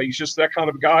available. He's just that kind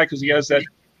of a guy because he has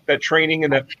that training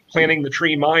and that planting the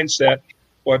tree mindset.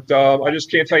 But I just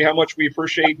can't tell you how much we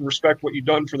appreciate and respect what you've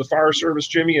done for the fire service,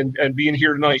 Jimmy, and being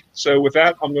here tonight. So with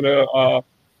that, I'm going to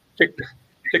kick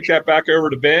that back over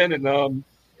to Ben. And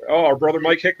our brother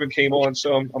Mike Hickman came on,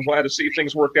 so I'm glad to see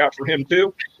things worked out for him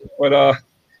too. But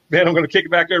Ben, I'm going to kick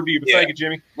it back over to you. But Thank you,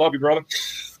 Jimmy. Love you, brother.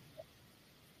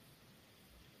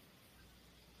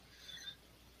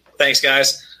 Thanks,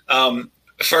 guys.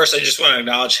 First, I just want to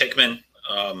acknowledge Hickman.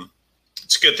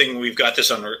 It's a good thing we've got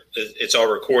this on. It's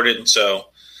all recorded, so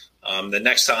the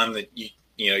next time that you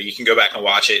can go back and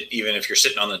watch it, even if you're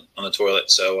sitting on the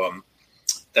toilet. So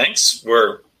thanks.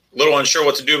 We're a little unsure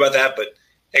what to do about that, but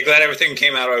hey, glad everything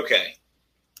came out okay.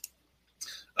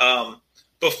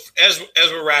 But as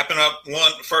we're wrapping up,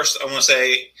 first I want to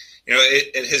say,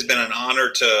 it has been an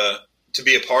honor to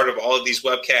be a part of all of these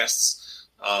webcasts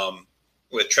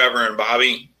with Trevor and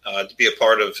Bobby, to be a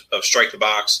part of Strike the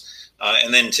Box.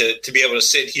 And then to be able to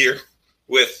sit here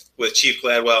with Chief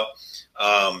Gladwell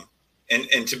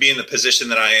and to be in the position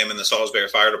that I am in the Salisbury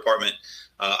Fire Department.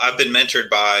 I've been mentored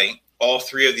by all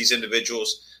three of these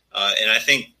individuals. And I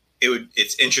think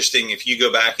it's interesting if you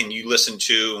go back and you listen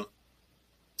to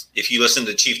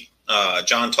Chief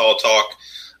John Tall talk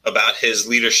about his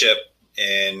leadership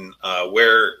and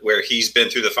where he's been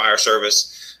through the fire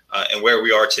service and where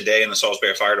we are today in the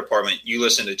Salisbury Fire Department. You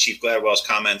listen to Chief Gladwell's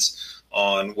comments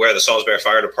on where the Salisbury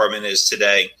Fire Department is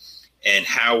today and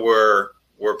how we're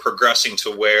progressing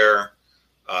to where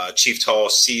Chief Tall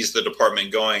sees the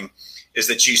department going, is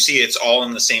that you see it's all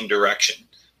in the same direction.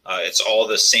 It's all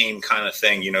the same kind of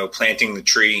thing, planting the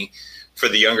tree for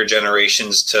the younger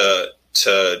generations to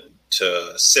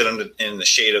sit in the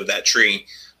shade of that tree.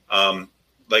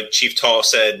 Like Chief Tall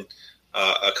said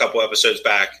a couple episodes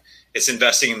back, it's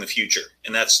investing in the future.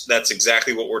 And that's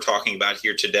exactly what we're talking about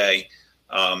here today.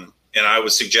 And I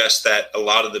would suggest that a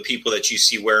lot of the people that you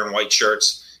see wearing white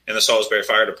shirts in the Salisbury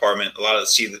Fire Department, a lot of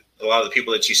the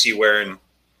people that you see wearing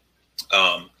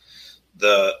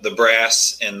the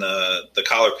brass and the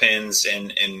collar pins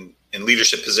and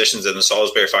leadership positions in the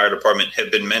Salisbury Fire Department have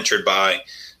been mentored by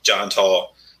John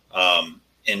Tall.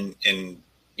 And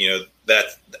that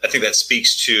I think that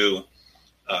speaks to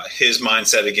his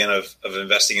mindset again of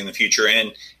investing in the future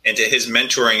and to his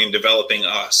mentoring and developing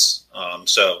us.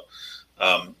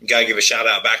 Got to give a shout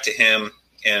out back to him,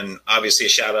 and obviously a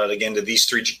shout out again to these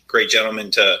three great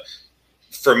gentlemen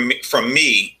from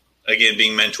me again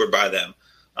being mentored by them.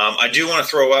 I do want to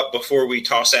throw up before we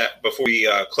close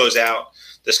out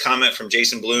this comment from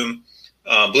Jason Bloom.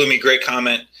 Bloomy, great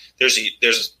comment. There's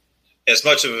as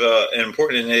much of an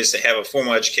important it is to have a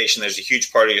formal education. There's a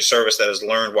huge part of your service that is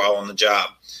learned while on the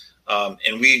job.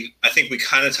 And I think we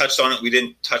kind of touched on it. We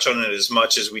didn't touch on it as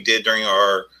much as we did during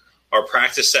our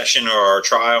practice session or our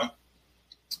trial.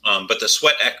 But the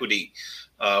sweat equity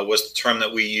was the term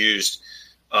that we used.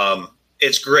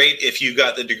 It's great if you've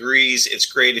got the degrees. It's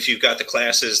great if you've got the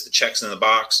classes, the checks in the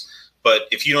box. But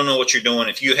if you don't know what you're doing,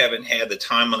 if you haven't had the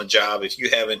time on the job, if you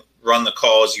haven't run the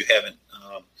calls, you haven't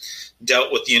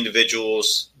dealt with the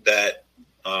individuals that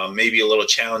may be a little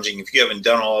challenging, if you haven't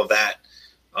done all of that,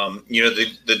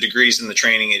 the degrees and the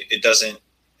training,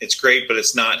 it's great, but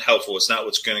it's not helpful. It's not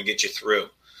what's going to get you through.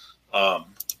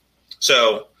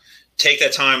 So take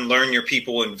that time, learn your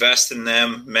people, invest in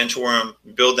them, mentor them,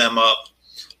 build them up.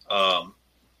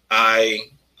 I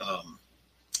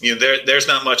there's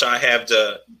not much I have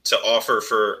to offer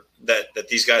for that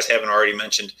these guys haven't already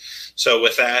mentioned. So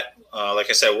with that, like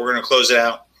I said, we're going to close it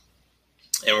out,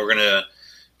 and we're going to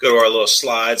go to our little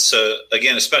slides. So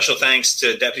again, a special thanks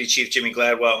to Deputy Chief Jimmy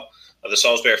Gladwell of the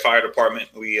Salisbury Fire Department.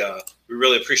 We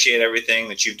really appreciate everything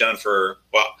that you've done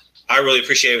I really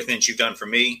appreciate everything that you've done for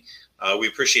me. We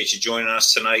appreciate you joining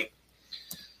us tonight.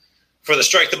 For the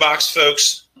Strike the Box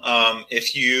folks,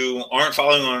 if you aren't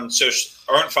following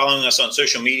us on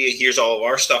social media, here's all of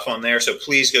our stuff on there. So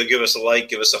please go give us a like,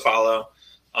 give us a follow.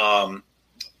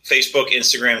 Facebook,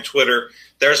 Instagram, Twitter.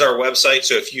 There's our website.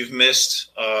 So if you've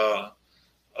missed a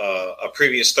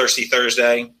previous Thirsty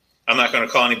Thursday, I'm not going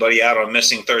to call anybody out on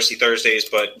missing Thirsty Thursdays,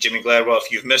 but Jimmy Gladwell,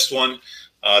 if you've missed one,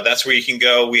 that's where you can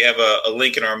go. We have a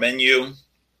link in our menu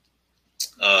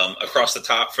across the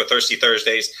top for Thirsty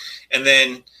Thursdays. And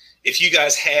then if you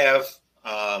guys have,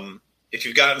 if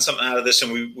you've gotten something out of this,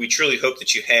 and we truly hope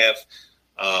that you have,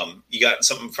 you gotten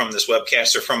something from this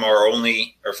webcast or from our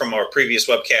previous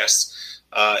webcasts,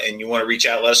 and you want to reach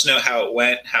out, let us know how it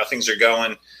went, how things are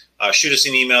going. Shoot us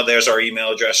an email. There's our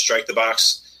email address,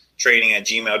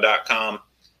 striketheboxtraining@gmail.com.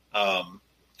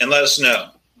 And let us know.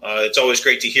 It's always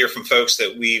great to hear from folks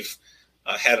that we've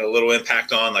had a little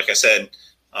impact on. Like I said,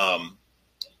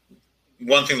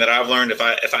 one thing that I've learned, if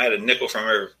I had a nickel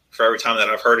for every time that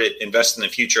I've heard it, invest in the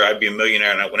future, I'd be a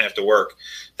millionaire and I wouldn't have to work.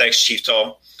 Thanks, Chief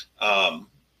Tall.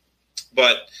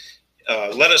 But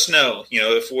let us know,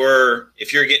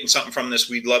 if you're getting something from this,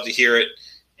 we'd love to hear it.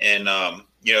 And,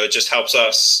 it just helps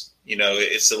us.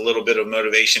 It's a little bit of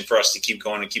motivation for us to keep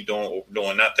going and keep doing what we're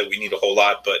doing. Not that we need a whole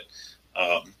lot, but,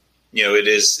 it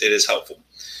is helpful.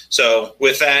 So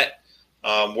with that,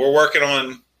 we're working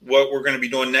on what we're going to be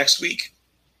doing next week.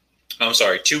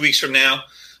 2 weeks from now.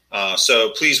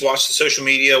 So please watch the social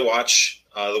media, watch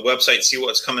the website, see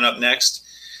what's coming up next.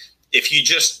 If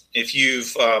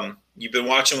you've been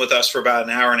watching with us for about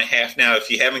an hour and a half now, if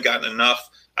you haven't gotten enough,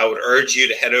 I would urge you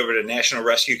to head over to National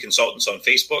Rescue Consultants on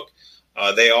Facebook.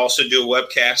 They also do a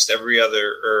webcast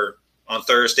on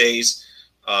Thursdays.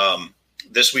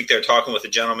 This week they're talking with a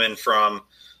gentleman from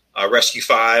Rescue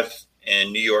 5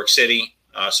 in New York City.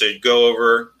 So go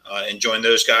over and join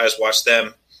those guys, watch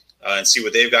them, and see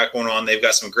what they've got going on. They've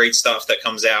got some great stuff that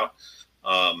comes out.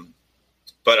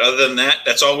 But other than that,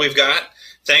 that's all we've got.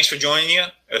 Thanks for joining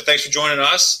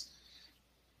us.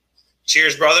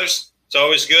 Cheers, brothers. It's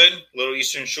always good. A little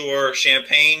Eastern Shore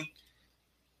champagne.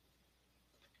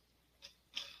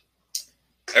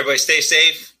 Everybody stay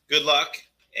safe. Good luck.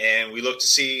 And we look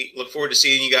forward to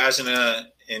seeing you guys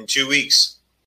in 2 weeks.